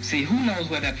 see, who knows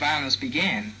where that violence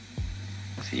began?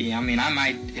 See, I mean, I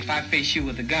might, if I face you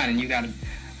with a gun and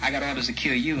I got orders to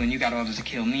kill you and you got orders to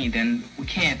kill me, then we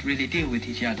can't really deal with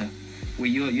each other. Well,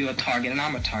 you're a target and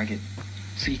I'm a target.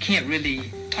 So you can't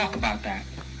really talk about that.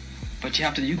 But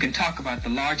you can talk about the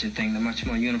larger thing, the much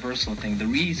more universal thing. The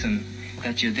reason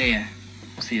that you're there,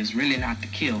 see, is really not to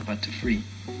kill, but to free.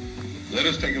 Let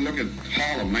us take a look at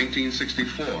Harlem,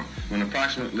 1964, when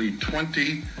approximately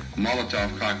 20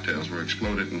 Molotov cocktails were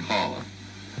exploded in Harlem.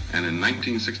 And in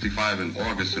 1965 in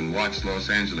August in Watts, Los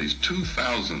Angeles,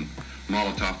 2,000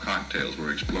 Molotov cocktails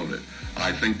were exploded.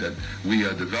 I think that we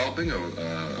are developing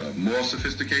a more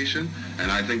sophistication, and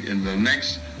I think in the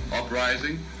next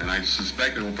uprising, and I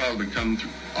suspect it will probably come through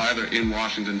either in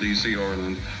Washington, D.C. or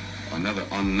in another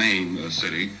unnamed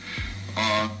city,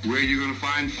 where you're going to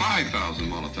find 5,000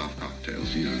 Molotov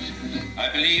cocktails used.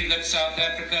 I believe that South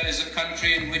Africa is a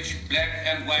country in which black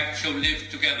and white shall live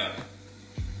together.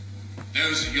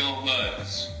 Those are your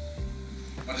words.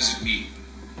 What does it mean?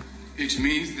 It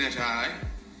means that I,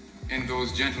 and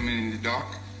those gentlemen in the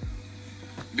dock,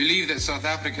 believe that South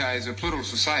Africa is a plural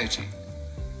society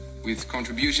with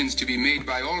contributions to be made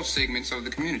by all segments of the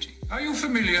community. Are you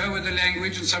familiar with the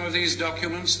language in some of these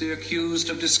documents the accused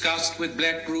have discussed with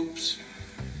black groups?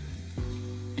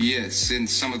 Yes,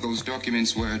 since some of those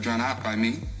documents were drawn up by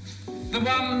me. The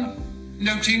one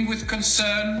noting with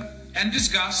concern and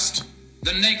disgust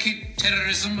the naked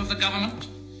terrorism of the government?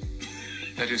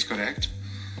 That is correct.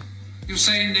 You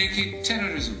say naked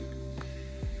terrorism.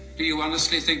 Do you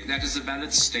honestly think that is a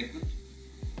valid statement?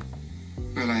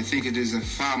 Well, I think it is a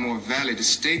far more valid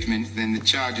statement than the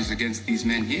charges against these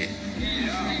men here.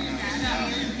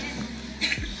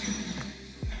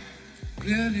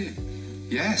 Really?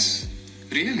 Yes,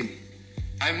 really.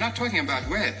 I'm not talking about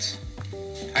words.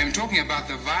 I'm talking about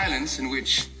the violence in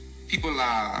which people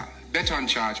are baton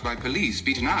charged by police,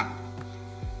 beaten up.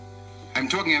 I'm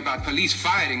talking about police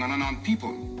firing on unarmed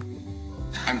people.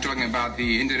 I'm talking about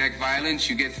the indirect violence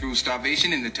you get through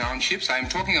starvation in the townships. I'm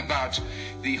talking about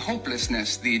the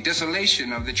hopelessness, the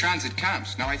desolation of the transit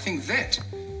camps. Now, I think that,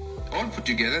 all put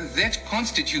together, that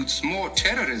constitutes more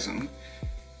terrorism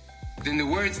than the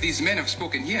words these men have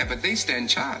spoken here, but they stand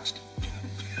charged.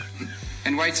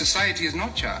 And white society is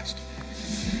not charged.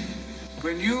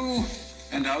 When you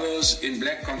and others in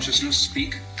black consciousness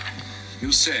speak,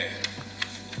 you say,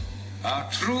 our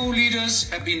true leaders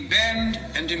have been banned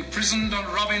and imprisoned on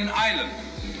Robben Island.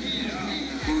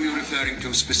 Who are you referring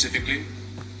to specifically?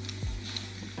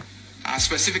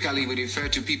 Specifically, we refer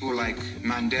to people like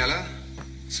Mandela,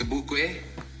 Sobukwe,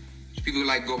 people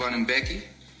like Govan Mbeki.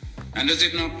 And is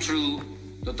it not true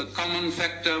that the common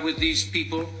factor with these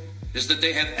people is that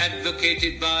they have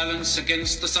advocated violence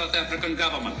against the South African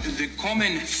government. The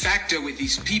common factor with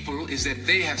these people is that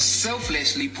they have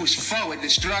selflessly pushed forward the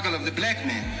struggle of the black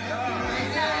man.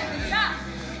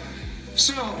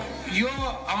 So, your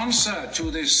answer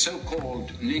to this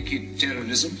so-called naked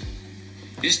terrorism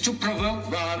is to provoke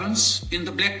violence in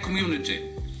the black community.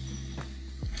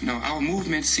 No, our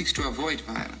movement seeks to avoid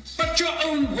violence. But your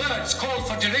own words call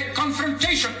for direct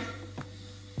confrontation.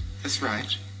 That's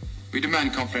right. We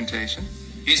demand confrontation.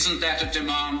 Isn't that a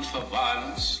demand for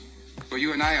violence? Well,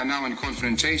 you and I are now in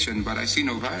confrontation, but I see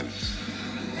no violence.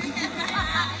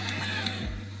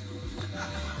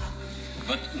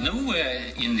 But nowhere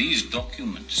in these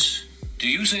documents do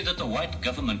you say that the white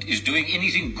government is doing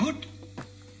anything good.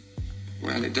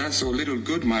 Well, it does so little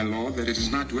good, my lord, that it is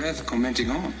not worth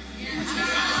commenting on.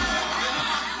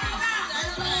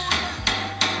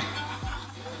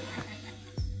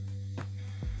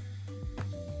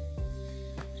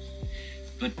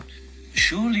 But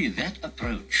surely that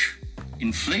approach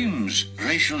inflames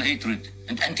racial hatred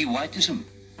and anti-whiteism.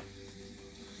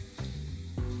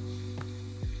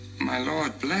 My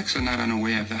lord, blacks are not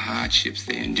unaware of the hardships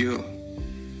they endure,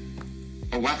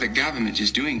 or what the government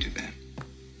is doing to them.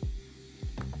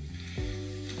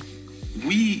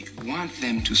 We want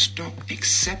them to stop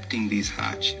accepting these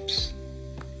hardships,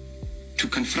 to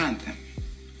confront them.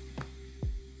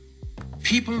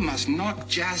 People must not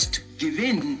just give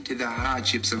in to the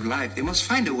hardships of life. They must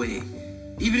find a way,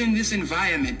 even in this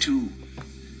environment, to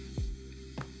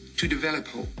develop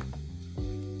hope.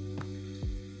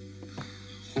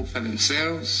 Hope for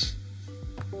themselves,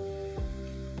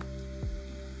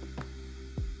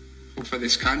 hope for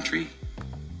this country.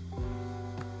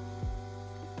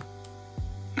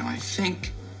 Now, I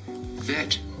think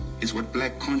that is what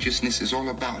black consciousness is all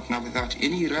about. Now, without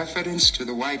any reference to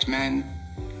the white man,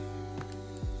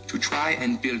 to try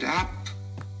and build up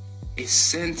a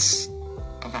sense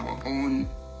of our own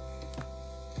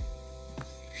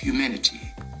humanity,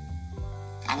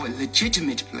 our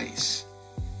legitimate place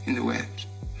in the world.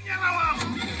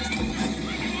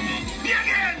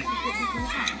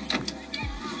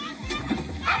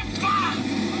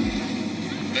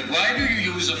 But why do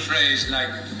you use a phrase like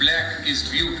black is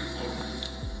beautiful?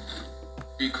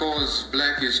 Because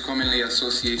black is commonly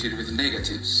associated with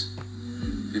negatives.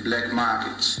 The black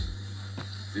market,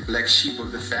 the black sheep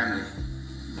of the family,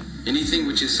 anything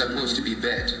which is supposed to be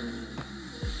bad.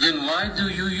 Then why do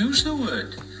you use the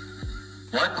word?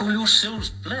 Why call yourselves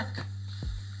black?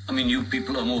 I mean, you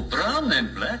people are more brown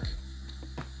than black.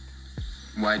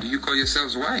 Why do you call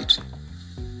yourselves white?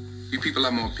 You people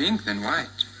are more pink than white.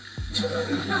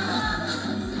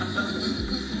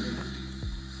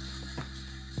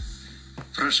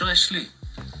 Precisely.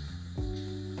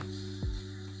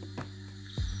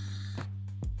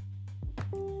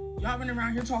 Y'all running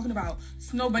around here talking about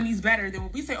snow bunnies better than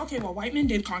what we say. Okay, well, white men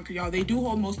did conquer y'all. They do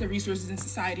hold most of the resources in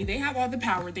society. They have all the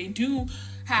power. They do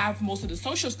have most of the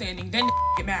social standing. Then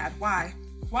get mad. Why?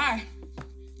 Why?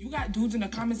 You got dudes in the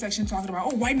comment section talking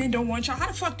about, oh, white men don't want y'all. How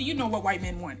the fuck do you know what white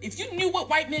men want? If you knew what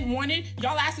white men wanted,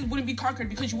 y'all asses wouldn't be conquered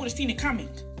because you would have seen it coming.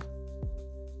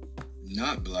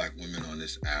 Not black women on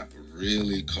this app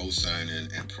really co-signing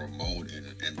and promoting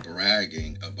and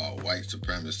bragging about white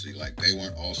supremacy like they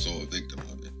weren't also a victim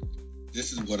of it.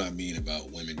 This is what I mean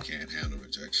about women can't handle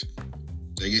rejection.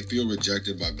 They feel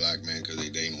rejected by black men because they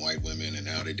dating white women and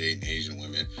now they dating Asian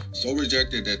women. So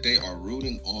rejected that they are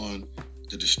rooting on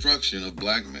the destruction of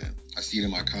black men. I see it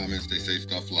in my comments. They say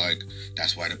stuff like,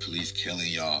 that's why the police killing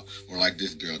y'all. Or like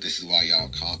this girl, this is why y'all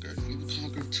conquered. We were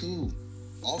conquered too.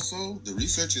 Also, the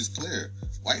research is clear.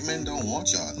 White men don't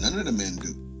want y'all. None of the men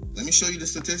do. Let me show you the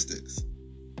statistics.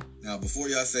 Now, before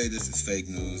y'all say this is fake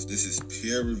news, this is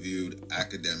peer-reviewed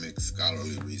academic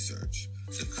scholarly research.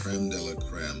 It's the creme de la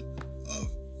creme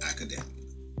of academia.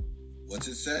 What's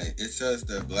it say? It says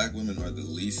that black women are the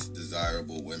least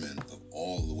desirable women of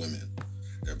all the women.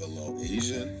 They're below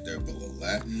Asian, they're below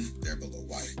Latin, they're below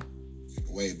white.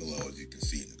 Way below, as you can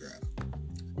see in the graph.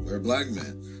 We're black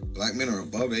men. Black men are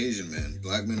above Asian men.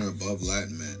 Black men are above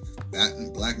Latin men.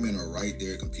 Black men are right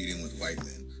there competing with white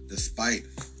men, despite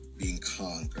being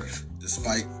conquered,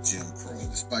 despite Jim Crow,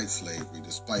 despite slavery,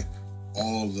 despite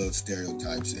all the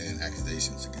stereotypes and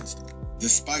accusations against them.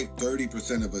 Despite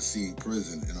 30% of us seeing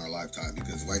prison in our lifetime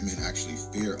because white men actually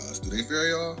fear us. Do they fear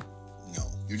y'all? No.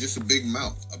 You're just a big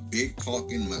mouth, a big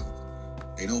talking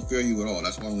mouth. They don't fear you at all.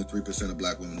 That's why only 3% of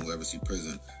black women will ever see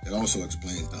prison. That also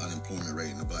explains the unemployment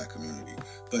rate in the black community.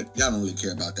 But y'all don't really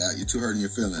care about that. You're too hurt in your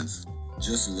feelings.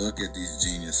 Just look at these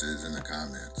geniuses in the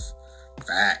comments.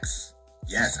 Facts.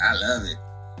 Yes, I love it.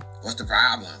 What's the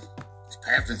problem? His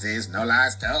preference is no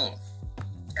lies told.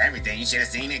 Everything, you should have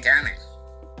seen it coming.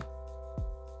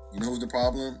 You know who's the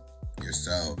problem?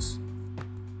 Yourselves.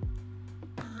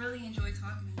 I really enjoyed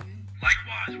talking to you.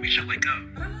 Likewise, we should link up.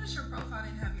 But I noticed your profile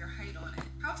didn't have your height on it.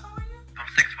 How tall are you? I'm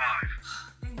 6'5".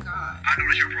 Thank God. I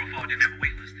noticed your profile didn't have a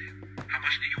weight listed. How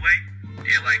much do you weigh?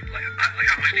 Yeah, like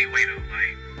how much do you weigh though?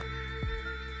 Like,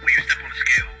 when you step on the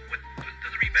scale, what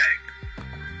does it read back?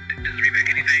 Does it read back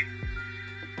anything?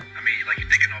 I mean, like, you're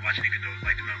thinking all about you need to know,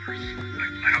 like, the numbers.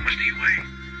 Like how much do you weigh?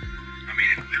 I mean,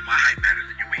 if my height matters,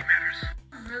 then your weight matters.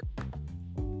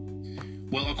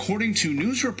 Well, according to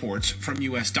news reports from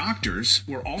U.S. doctors,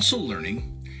 we're also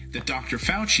learning that Dr.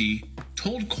 Fauci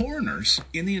told coroners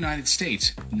in the United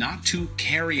States not to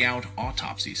carry out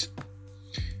autopsies.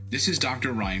 This is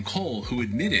Dr. Ryan Cole, who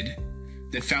admitted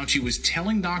that Fauci was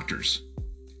telling doctors,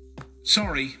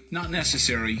 sorry, not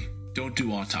necessary, don't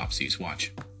do autopsies.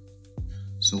 Watch.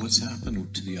 So what's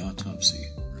happened to the autopsy,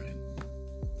 right?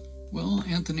 Well,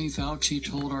 Anthony Fauci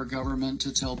told our government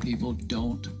to tell people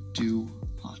don't do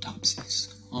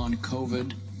autopsies on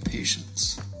COVID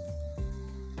patients.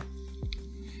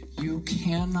 You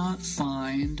cannot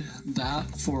find that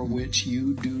for which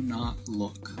you do not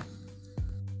look.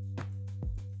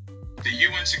 The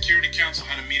UN Security Council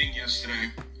had a meeting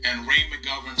yesterday, and Ray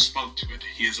McGovern spoke to it.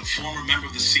 He is a former member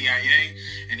of the CIA,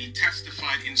 and he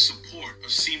testified in support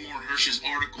of Seymour Hersh's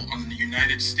article on the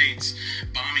United States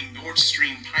bombing Nord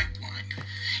Stream pipeline.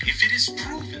 If it is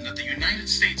proven that the United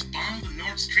States bombed the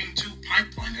Nord Stream 2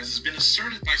 pipeline, as has been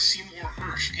asserted by Seymour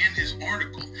Hersh and his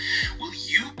article, will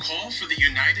you call for the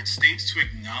United States to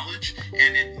acknowledge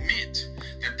and admit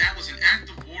that that was an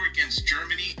act of war against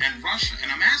Germany and Russia?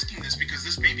 And I'm asking this because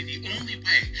this may be the only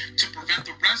way to prevent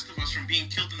the rest of us from being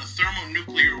killed in a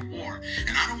thermonuclear war.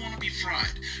 And I don't want to be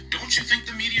fried. Don't you think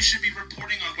the media should be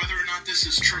reporting on whether or not this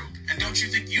is true? And don't you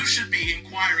think you should be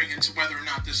inquiring into whether or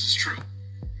not this is true?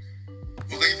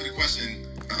 Well, thank you for the question.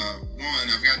 One,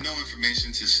 I've got no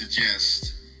information to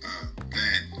suggest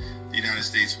that the United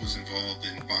States was involved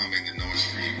in bombing the Nord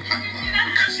Stream pipeline.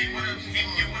 Because you weren't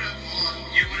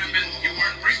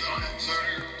briefed on it.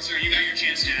 Sir, you got your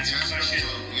chance to answer the question.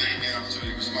 To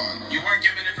respond. You weren't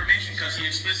given information because he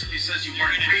explicitly says you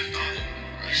weren't briefed on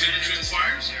it. Shouldn't you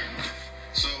inquire, sir?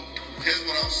 So here's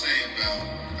what I'll say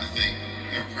about, I think,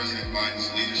 President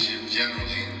Biden's leadership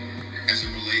generally as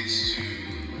it relates to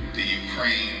the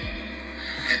Ukraine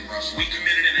and Russia. We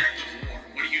committed an act of war.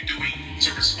 What are you doing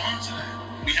to respond to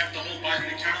that? We have to hold Biden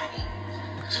accountable.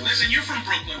 So listen, you're from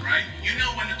Brooklyn, right? You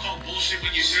know when to call bullshit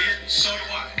when you see it. So do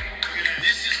I.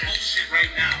 This is bullshit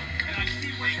right now. And I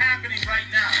see what's happening right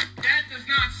now. That does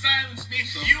not silence me.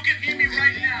 You can hear me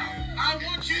right now. I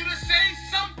want you to say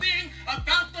something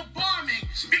about the bombing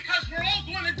because we're all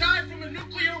going to die from a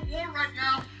nuclear war right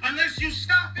now unless you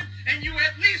stop it and you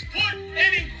at least put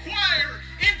and inquire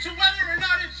into whether or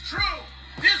not it's true.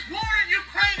 This war in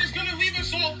Ukraine is going to leave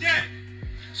us all dead.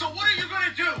 So what are you going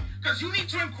to do? Because you need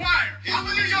to inquire. I'm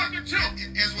a New Yorker too.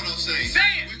 Here's what I'll say. Say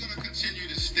it. We're going to continue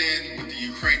to stand with the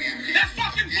Ukrainian people. That's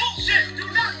fucking bullshit. Do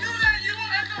not do that. You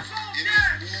will end us all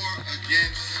dead. War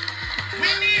against.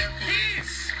 We need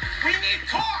peace. We need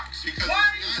talks. Because why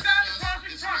are you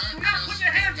sabotaging talks? Do not put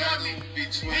your hands on me.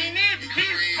 We need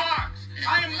peace talks.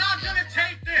 I am not going to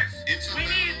take this. We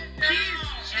need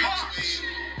peace talks.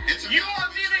 You are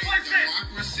leaving like this.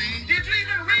 Did you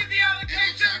even read the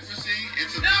allegations?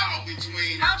 It's a no. battle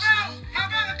between How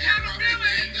about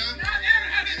accountability? Not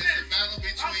airheadedness.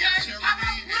 Okay. How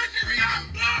about prison not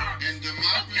blood?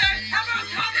 Okay. How about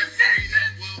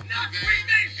conversation? Not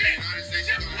Freemason.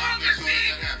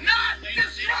 Diplomacy, not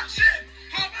destruction.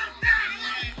 How about that?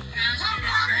 How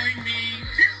about it?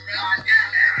 You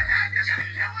goddamn airhead, you're gonna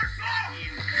kill us all.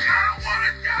 I don't want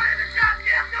to die in a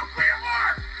goddamn nuclear war,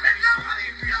 and nobody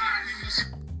does.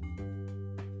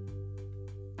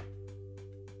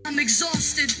 I'm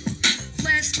exhausted.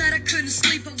 Last night I couldn't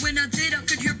sleep, but when I did, I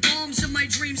could hear bombs in my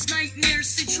dreams. Nightmare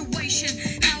situation.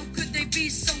 How could they be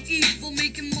so evil,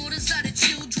 making martyrs out of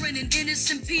children and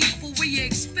innocent people? We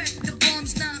expect the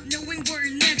bombs, not knowing where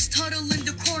next. Huddle in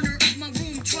the corner of my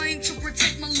room, trying to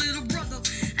protect my little brother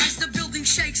as the building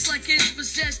shakes like it's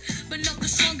possessed, but nothing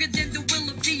stronger than the will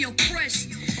of the oppressed.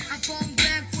 I bomb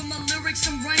back with my lyrics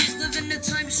and rhymes, living the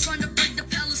times trying to break the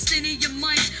Palestinian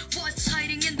minds. What's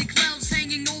hiding in the clouds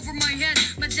hanging over my head?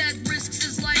 My dad risks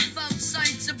his life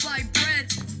outside to buy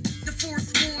bread. The fourth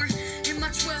war in my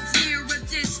 12th year. At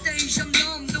this stage I'm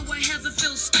numb, though I haven't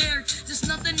feel scared. There's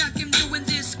nothing I can do in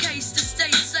this case to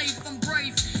stay safe. I'm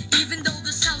brave, even though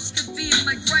this house could be in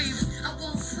my grave. I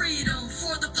want freedom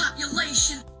for the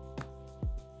population.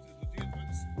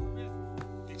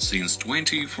 Since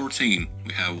 2014,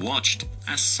 we have watched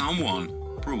as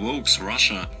someone provokes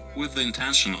Russia with the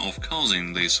intention of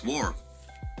causing this war.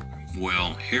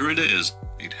 Well, here it is.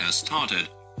 It has started.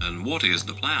 And what is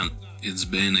the plan? It's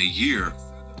been a year.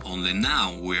 Only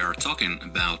now we are talking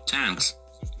about tanks.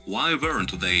 Why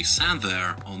weren't they sent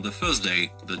there on the first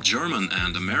day, the German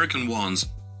and American ones,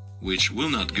 which will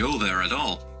not go there at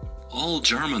all? All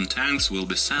German tanks will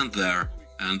be sent there,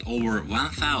 and over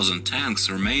 1,000 tanks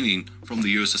remaining from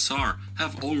the USSR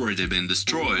have already been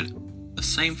destroyed. The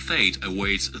same fate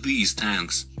awaits these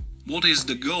tanks. What is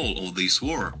the goal of this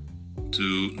war?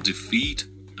 To defeat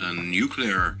a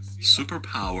nuclear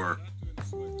superpower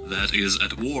that is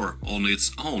at war on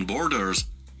its own borders.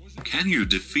 Can you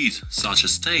defeat such a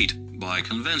state by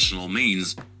conventional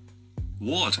means?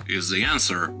 What is the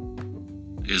answer?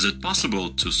 Is it possible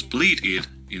to split it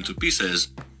into pieces?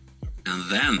 And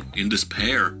then, in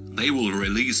despair, they will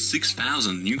release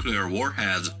 6,000 nuclear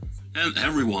warheads, and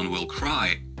everyone will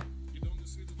cry.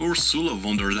 Ursula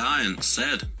von der Leyen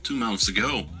said 2 months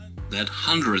ago that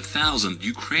 100,000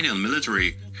 Ukrainian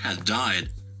military had died.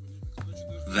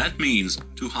 That means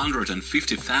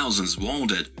 250,000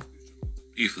 wounded.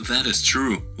 If that is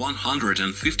true,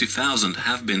 150,000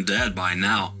 have been dead by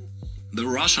now. The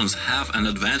Russians have an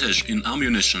advantage in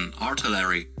ammunition,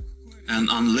 artillery, an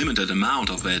unlimited amount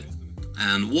of it.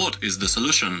 And what is the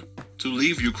solution? To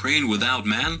leave Ukraine without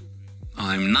men?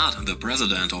 I'm not the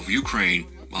president of Ukraine,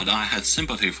 but I had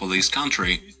sympathy for this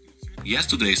country.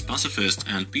 Yesterday's pacifists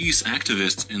and peace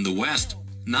activists in the West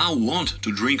now want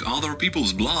to drink other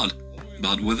people's blood,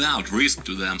 but without risk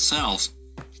to themselves.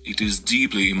 It is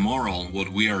deeply immoral what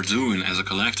we are doing as a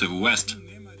collective West,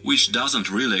 which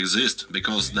doesn't really exist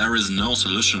because there is no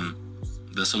solution.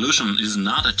 The solution is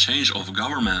not a change of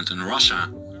government in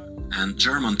Russia, and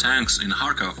German tanks in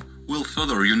Kharkov will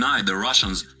further unite the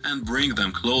Russians and bring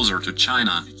them closer to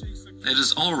China. It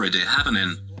is already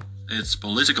happening. It's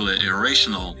politically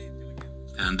irrational,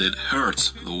 and it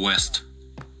hurts the West.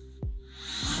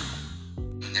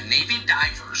 The Navy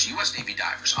divers, U.S. Navy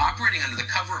divers, operating under the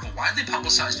cover of a widely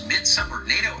publicized midsummer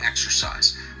NATO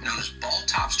exercise known as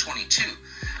Baltops 22,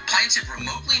 plans had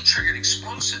remotely triggered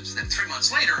explosives that 3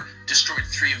 months later destroyed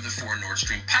 3 of the 4 Nord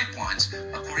Stream pipelines,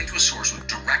 according to a source with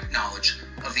direct knowledge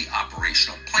of the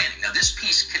operational planning. Now, this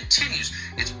piece continues.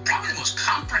 It's probably the most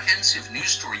comprehensive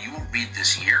news story you will read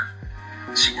this year.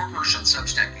 Seymour Hersh on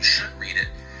Substack, you should read it.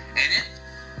 And it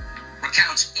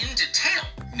recounts in detail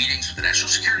meetings with the National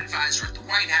Security Advisor at the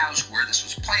White House, where this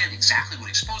was planned, exactly what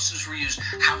explosives were used,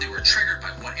 how they were triggered, by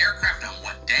what aircraft, on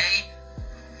what day.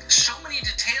 So many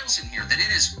details in here that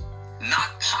it is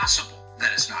not possible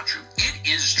that it's not true. It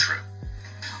is true.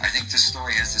 I think this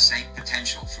story has the same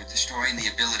potential for destroying the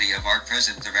ability of our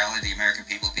president to rally the American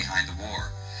people behind the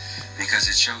war, because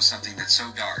it shows something that's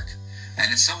so dark,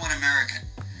 and it's so un-American.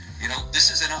 You know,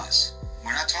 this isn't us.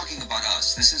 We're not talking about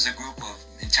us. This is a group of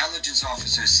intelligence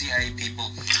officers, CIA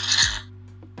people,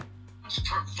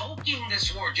 provoking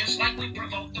this war, just like we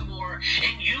provoked the war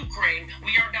in Ukraine.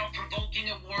 We are now provoking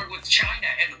a war with China.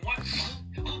 And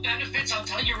who benefits? I'll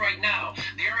tell you right now,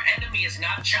 your enemy is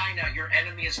not China. Your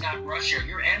enemy is not Russia.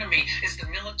 Your enemy is the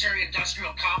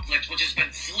military-industrial complex, which has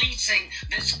been fleecing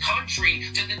this country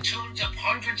to the tunes of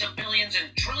hundreds of billions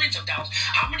and trillions of dollars.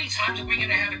 How many times are we going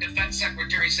to have a defense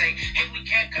secretary say, hey, we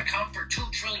can't account for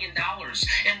 $2 trillion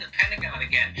in the Pentagon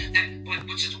again?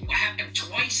 Which has happened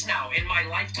twice now in my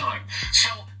lifetime. So,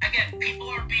 again, people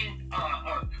are being,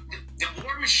 the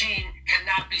war machine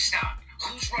cannot be stopped.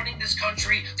 Who's running this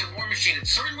country? The war machine. It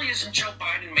certainly isn't Joe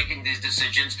Biden making these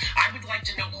decisions. I would like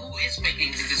to know who is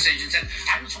making the decisions. And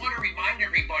I just want to remind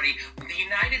everybody, the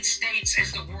United States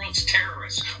is the world's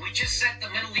terrorist. We just set the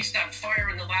Middle East on fire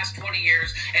in the last 20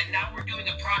 years, and now we're doing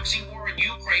a proxy war in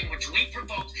Ukraine, which we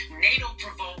provoked, NATO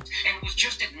provoked, and was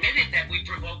just admitted that we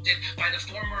provoked it by the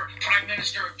former Prime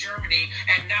Minister of Germany.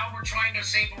 And now we're trying to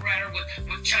save a matter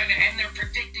with China, and they're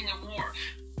predicting a war.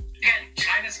 Again,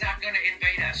 China's not going to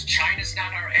invade us. China's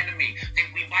not our enemy.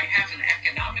 We might have an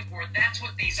economic war. That's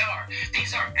what these are.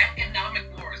 These are economic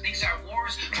wars. These are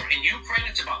wars for, in Ukraine,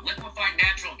 it's about liquefied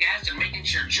natural gas and making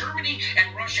sure Germany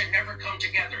and Russia never come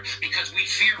together, because we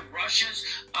fear Russia's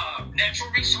natural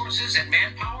resources and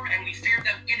manpower, and we fear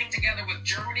them getting together with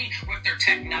Germany with their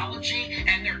technology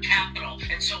and their capital.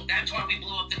 And so that's why we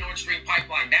blew up the Nord Stream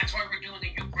pipeline. That's why we're doing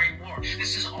the Ukraine war.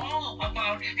 This is all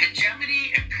about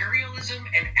hegemony, imperialism,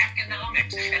 and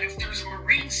economics. And if there's a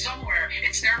Marine somewhere,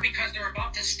 it's there because they're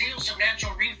about to steal some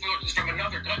natural resources from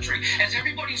another country. As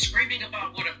everybody's screaming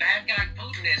about what a bad guy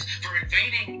Putin is for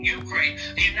invading Ukraine,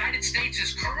 the United States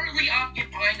is currently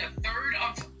occupying a third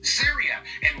of Syria.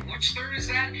 And which third is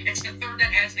that? It's the third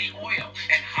that has the oil.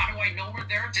 And how do I know we're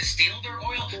there to steal their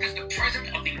oil? Because the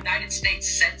President of the United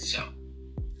States said so.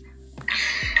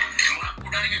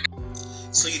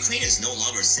 So Ukraine is no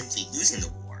longer simply losing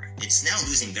the war. It's now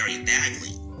losing very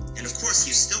badly. And of course,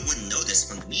 you still wouldn't know this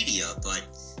from the media, but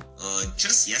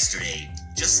just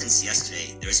since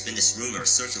yesterday, there's been this rumor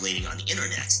circulating on the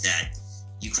internet that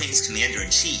Ukraine's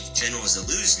commander-in-chief, General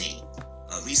Zaluzhny,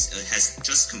 has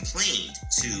just complained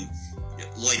to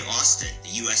Lloyd Austin, the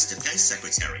U.S. Defense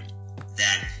Secretary,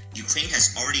 that Ukraine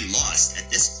has already lost, at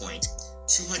this point,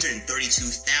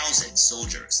 232,000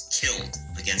 soldiers killed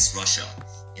against Russia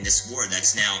in this war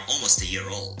that's now almost a year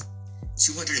old.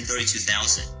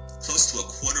 232,000, close to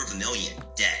 250,000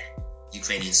 dead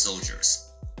Ukrainian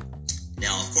soldiers.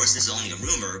 Now, of course, this is only a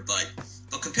rumor, but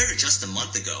compared to just a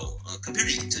month ago, compared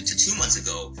to 2 months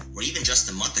ago, or even just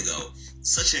a month ago,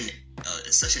 such an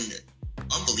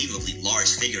unbelievably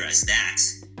large figure as that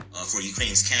for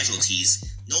Ukraine's casualties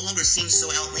no longer seems so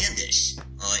outlandish.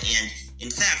 And in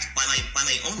fact, by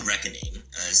my own reckoning,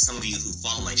 some of you who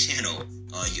follow my channel,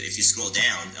 if you scroll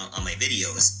down on my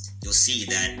videos, you'll see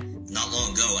that not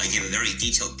long ago I gave a very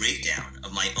detailed breakdown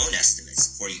of my own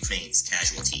estimates for Ukraine's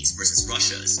casualties versus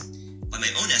Russia's. By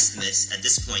my own estimates, at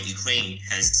this point, Ukraine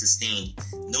has sustained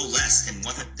no less than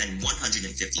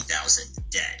 150,000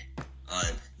 dead.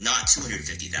 Not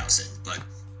 250,000, but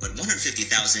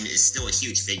 150,000 is still a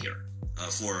huge figure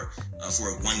for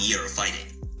 1 year of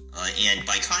fighting. And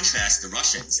by contrast, the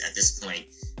Russians at this point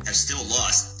have still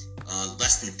lost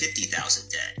less than 50,000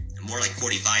 dead, and more like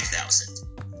 45,000.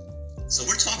 So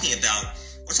we're talking about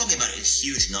a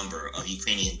huge number of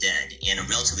Ukrainian dead and a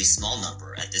relatively small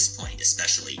number at this point,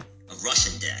 especially of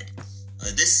Russian dead.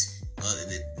 This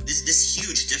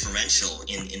huge differential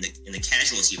in the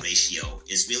casualty ratio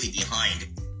is really behind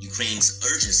Ukraine's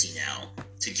urgency now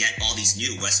to get all these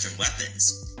new Western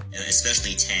weapons,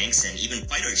 especially tanks and even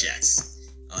fighter jets.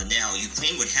 Now,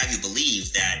 Ukraine would have you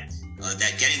believe that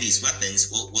getting these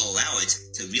weapons will allow it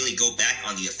to really go back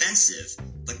on the offensive,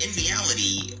 but in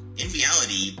reality,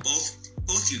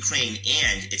 both Ukraine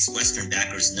and its Western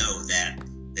backers know that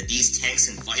these tanks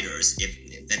and fighters,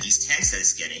 that these tanks that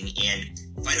it's getting and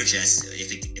fighter jets,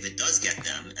 if it does get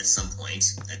them at some point,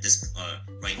 at this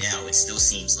right now, it still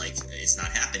seems like it's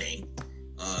not happening.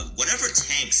 Whatever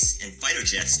tanks and fighter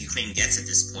jets Ukraine gets at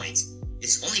this point,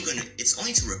 it's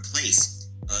only to replace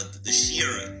the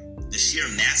sheer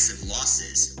massive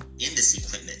losses in this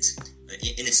equipment,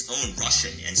 in its own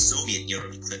Russian and Soviet era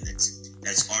equipment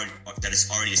that is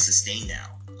already sustained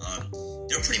now.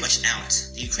 They're pretty much out.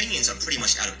 The Ukrainians are pretty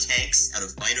much out of tanks, out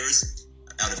of fighters,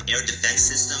 out of air defense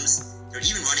systems. They're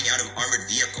even running out of armored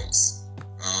vehicles.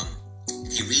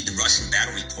 If you read the Russian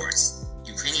battle reports,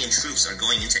 Ukrainian troops are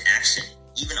going into action,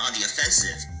 even on the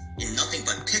offensive, in nothing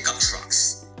but pickup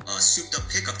trucks, souped-up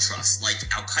pickup trucks, like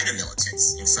Al-Qaeda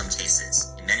militants in some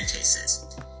cases, in many cases.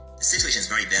 The situation is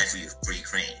very bad for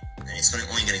Ukraine, and it's only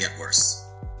going to get worse.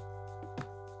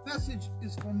 Message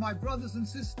is from my brothers and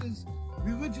sisters,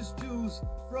 religious Jews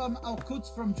from Al-Quds,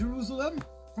 from Jerusalem,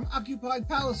 from occupied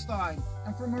Palestine,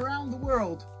 and from around the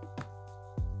world.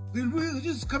 The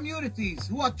religious communities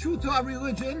who are true to our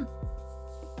religion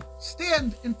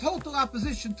stand in total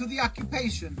opposition to the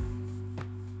occupation.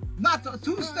 Not a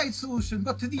two-state solution,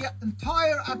 but to the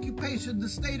entire occupation, the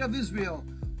state of Israel.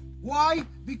 Why?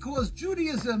 Because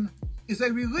Judaism is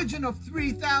a religion of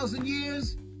 3,000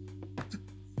 years to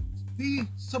be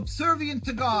subservient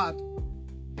to God.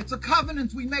 It's a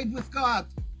covenant we made with God.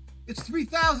 It's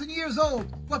 3,000 years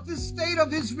old, but this state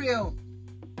of Israel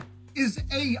is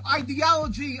a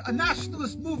ideology, a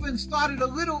nationalist movement started a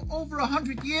little over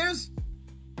 100 years.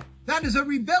 That is a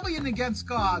rebellion against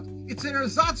God. It's an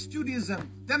ersatz Judaism.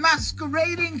 They're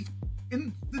masquerading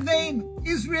in the name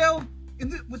Israel,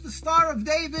 with the Star of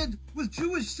David, with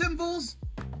Jewish symbols,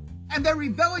 and they're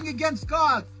rebelling against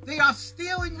God. They are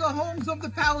stealing the homes of the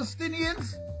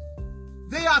Palestinians.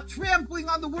 They are trampling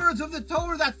on the words of the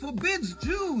Torah that forbids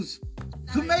Jews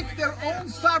to make their own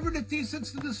sovereignty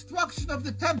since the destruction of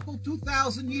the temple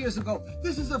 2,000 years ago.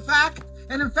 This is a fact,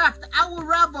 and in fact, our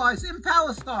rabbis in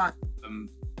Palestine.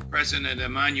 President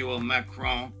Emmanuel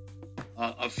Macron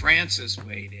of France has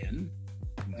weighed in.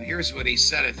 Here's what he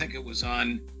said. I think it was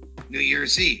on New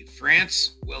Year's Eve.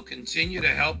 France will continue to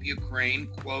help Ukraine,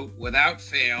 quote, without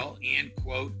fail, and,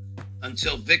 quote,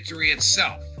 until victory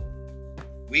itself.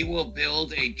 We will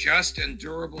build a just and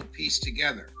durable peace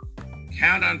together.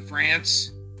 Count on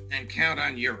France and count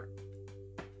on Europe.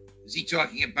 Is he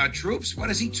talking about troops? What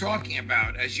is he talking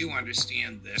about, as you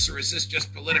understand this? Or is this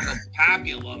just political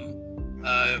pabulum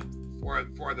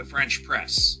for the French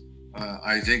press?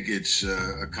 I think it's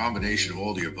a combination of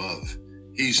all the above.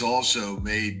 He's also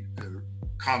made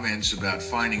comments about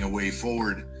finding a way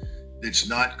forward that's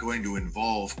not going to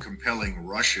involve compelling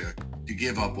Russia to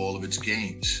give up all of its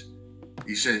gains.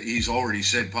 He said he's already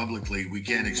said publicly we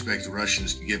can't expect the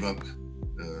Russians to give up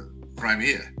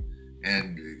Crimea.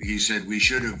 And he said we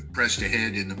should have pressed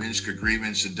ahead in the Minsk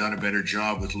agreements and done a better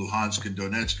job with Luhansk and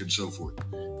Donetsk and so forth.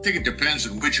 I think it depends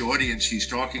on which audience he's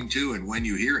talking to and when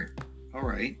you hear him. All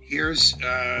right. Here's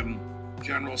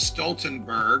General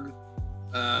Stoltenberg,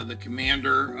 the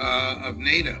commander of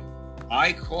NATO.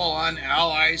 I call on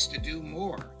allies to do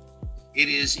more. It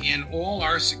is in all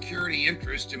our security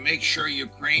interest to make sure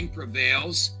Ukraine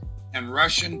prevails and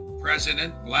Russian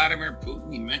President Vladimir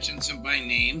Putin, he mentions him by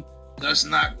name, does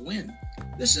not win.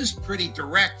 This is pretty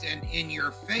direct and in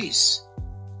your face,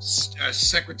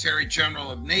 Secretary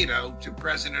General of NATO to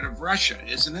President of Russia,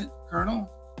 isn't it, Colonel?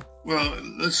 Well,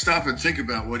 let's stop and think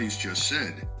about what he's just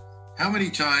said. How many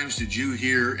times did you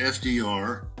hear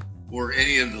FDR or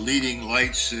any of the leading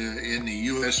lights in the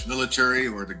U.S. military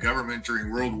or the government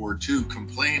during World War II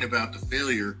complain about the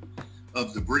failure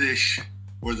of the British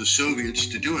or the Soviets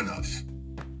to do enough?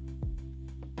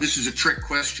 This is a trick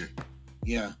question.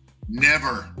 Yeah.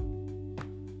 Never.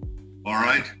 All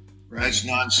right? That's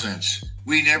nonsense.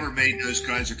 We never made those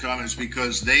kinds of comments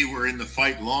because they were in the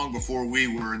fight long before we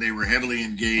were, and they were heavily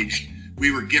engaged.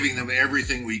 We were giving them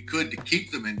everything we could to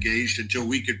keep them engaged until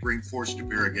we could bring force to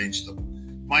bear against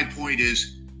them. My point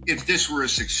is, if this were a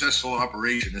successful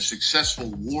operation, a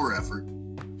successful war effort,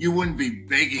 you wouldn't be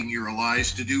begging your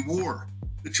allies to do more.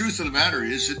 The truth of the matter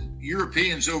is that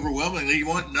Europeans overwhelmingly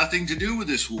want nothing to do with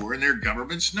this war, and their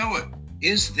governments know it.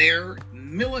 Is there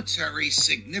military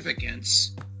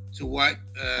significance to what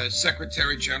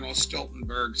Secretary General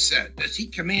Stoltenberg said? Does he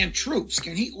command troops?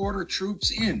 Can he order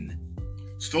troops in?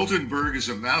 Stoltenberg is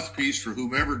a mouthpiece for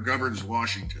whomever governs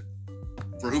Washington,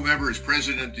 for whomever is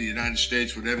president of the United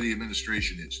States, whatever the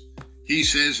administration is. He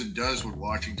says and does what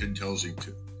Washington tells him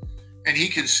to. And he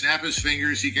can snap his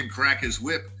fingers, he can crack his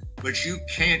whip, but you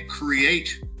can't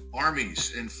create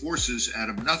armies and forces out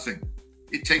of nothing.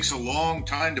 It takes a long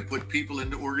time to put people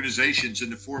into organizations,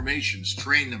 into formations,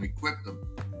 train them, equip them.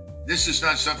 This is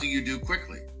not something you do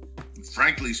quickly.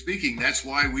 Frankly speaking, that's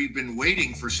why we've been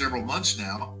waiting for several months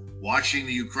now, watching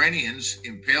the Ukrainians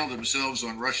impale themselves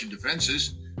on Russian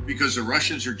defenses, because the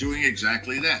Russians are doing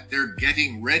exactly that. They're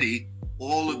getting ready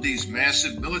all of these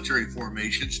massive military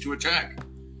formations to attack.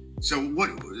 So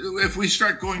what if we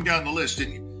start going down the list?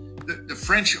 And the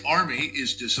French army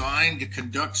is designed to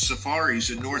conduct safaris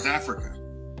in North Africa.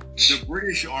 The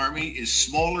British army is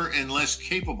smaller and less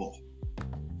capable.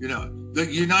 You know, the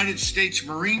United States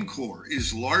Marine Corps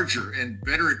is larger and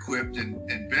better equipped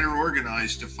and better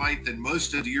organized to fight than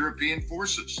most of the European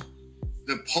forces.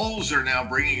 The Poles are now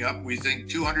bringing up, we think,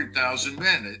 200,000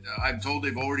 men. I'm told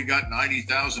they've already got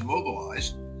 90,000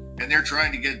 mobilized, and they're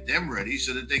trying to get them ready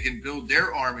so that they can build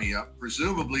their army up,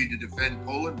 presumably to defend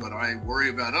Poland, but I worry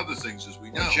about other things, as we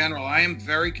know. Well, General, I am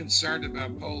very concerned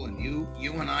about Poland. You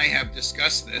and I have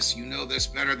discussed this. You know this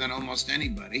better than almost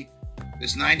anybody.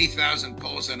 There's 90,000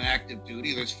 Poles on active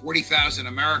duty. There's 40,000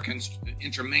 Americans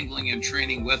intermingling and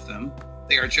training with them.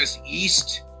 They are just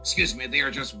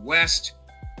west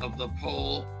of the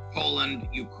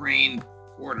Poland-Ukraine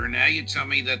border. Now you tell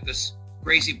me that this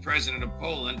crazy president of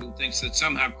Poland, who thinks that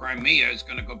somehow Crimea is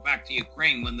going to go back to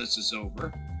Ukraine when this is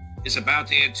over, is about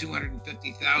to add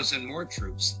 250,000 more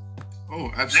troops.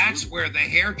 Oh, absolutely. That's where the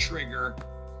hair trigger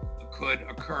could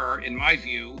occur, in my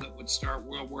view, that would start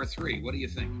World War III. What do you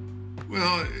think?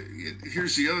 Well,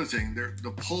 here's the other thing.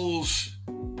 The Poles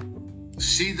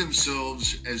see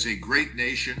themselves as a great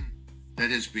nation that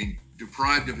has been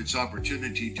deprived of its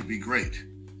opportunity to be great.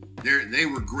 They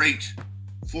were great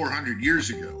 400 years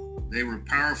ago. They were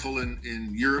powerful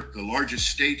in Europe, the largest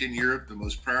state in Europe, the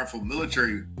most powerful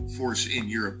military force in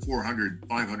Europe 400,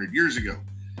 500 years ago.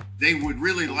 They would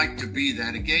really like to be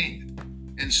that again.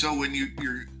 And so when you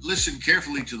listen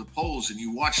carefully to the Poles and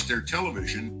you watch their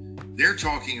television, they're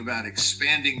talking about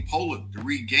expanding Poland to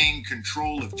regain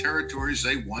control of territories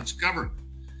they once governed.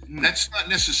 That's not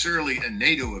necessarily a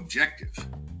NATO objective.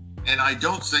 And I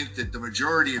don't think that the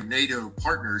majority of NATO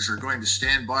partners are going to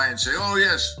stand by and say, oh,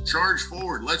 yes, charge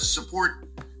forward. Let's support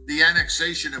the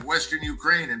annexation of Western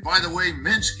Ukraine. And by the way,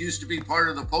 Minsk used to be part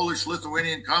of the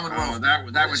Polish-Lithuanian Commonwealth. Oh,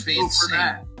 that would be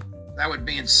insane. That would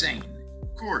be insane.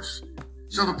 Of course.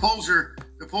 So the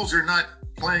Poles are not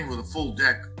playing with a full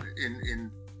deck in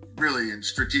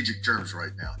strategic terms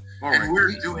right now. And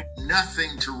we're doing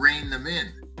nothing to rein them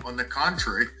in. On the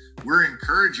contrary, we're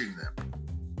encouraging them.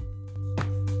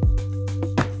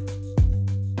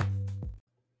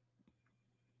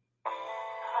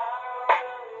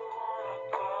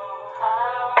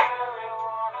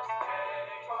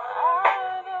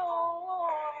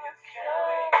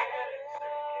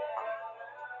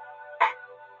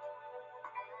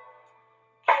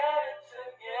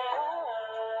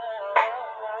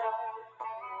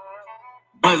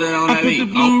 was it on that beat? I put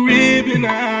the blue ribbon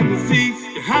on the seats.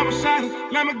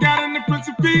 Habashada, Lamb of God and the Prince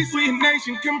of Peace. We a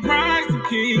nation comprised of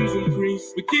kings and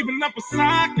priests. We're keeping up a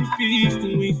sock and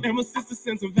feasting weeks. Ever since the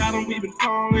sense of Adam, we've been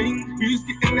falling. We used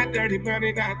getting that dirty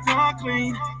money, now it's all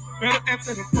clean. Better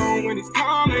answer the phone when he's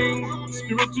calling.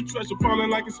 Spiritual treasure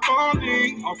falling like it's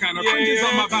falling. All kind of fringes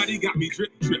on my body got me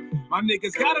drip, drip. My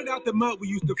niggas got it out the mud, we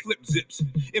used to flip zips.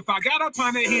 If I got up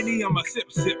on a Henny, I'ma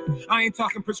sip, sip. I ain't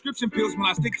talking prescription pills when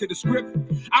I stick to the script.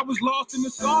 I was lost in the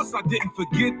sauce, I didn't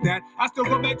forget that. I still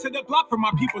go back to the block for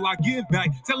my people, I give back.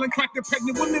 Selling crack to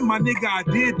pregnant women, my nigga, I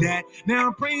did that. Now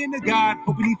I'm praying to God,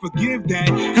 hoping he forgive that.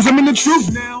 Cause I'm in the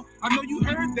truth now. I know you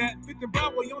heard that. Fit the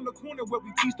Broadway on the corner where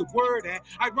we teach the word at.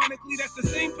 Ironically, that's the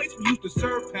same place we used to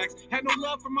serve packs. Had no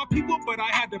love for my people, but I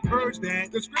had to purge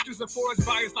that. The scriptures are for us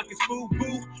biased like it's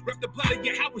FUBU. Rep the blood of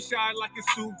Yahweh like it's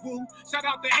Suwu. Shout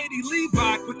out to Haiti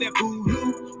Levi, put that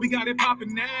voodoo. We got it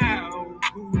popping now.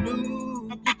 Who knew?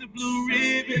 I put the blue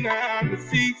ribbon on the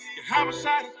seats. Yahweh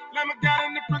shot it. Lamb of God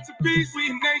and the Prince of Peace. We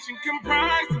a nation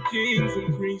comprised of kings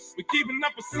and priests. We're keeping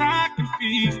up a sock and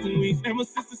feasting weeks. Ever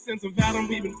since the sense of Adam,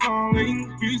 we've been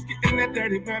falling. We was getting that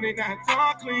dirty money, now it's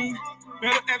all clean.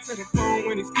 Better answer the phone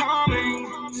when he's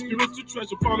calling. Spiritual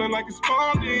treasure falling like it's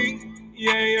falling.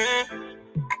 Yeah, yeah.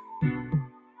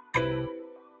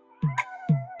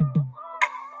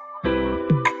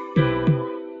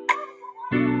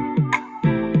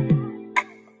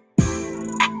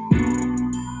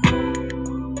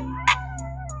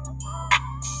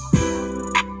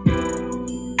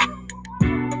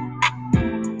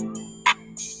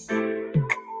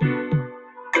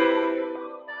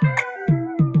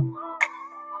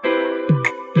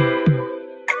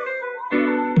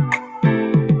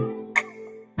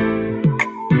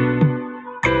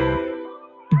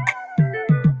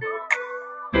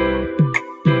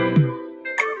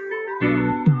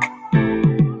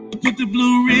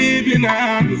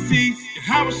 On the seats,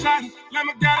 Yahweh shot it, Lamb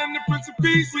of God and the Prince of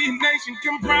Peace. We a nation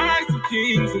comprised of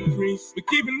kings and priests. We're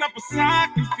keeping up a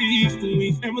sock and feasting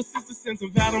weeks. Ever since the sense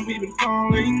of Adam, we've been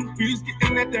falling. We was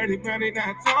getting that dirty money,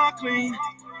 now it's all clean.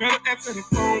 Better answer the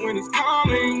phone when he's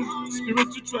calling.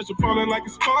 Spiritual treasure falling like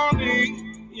it's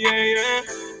falling. Yeah,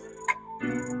 yeah.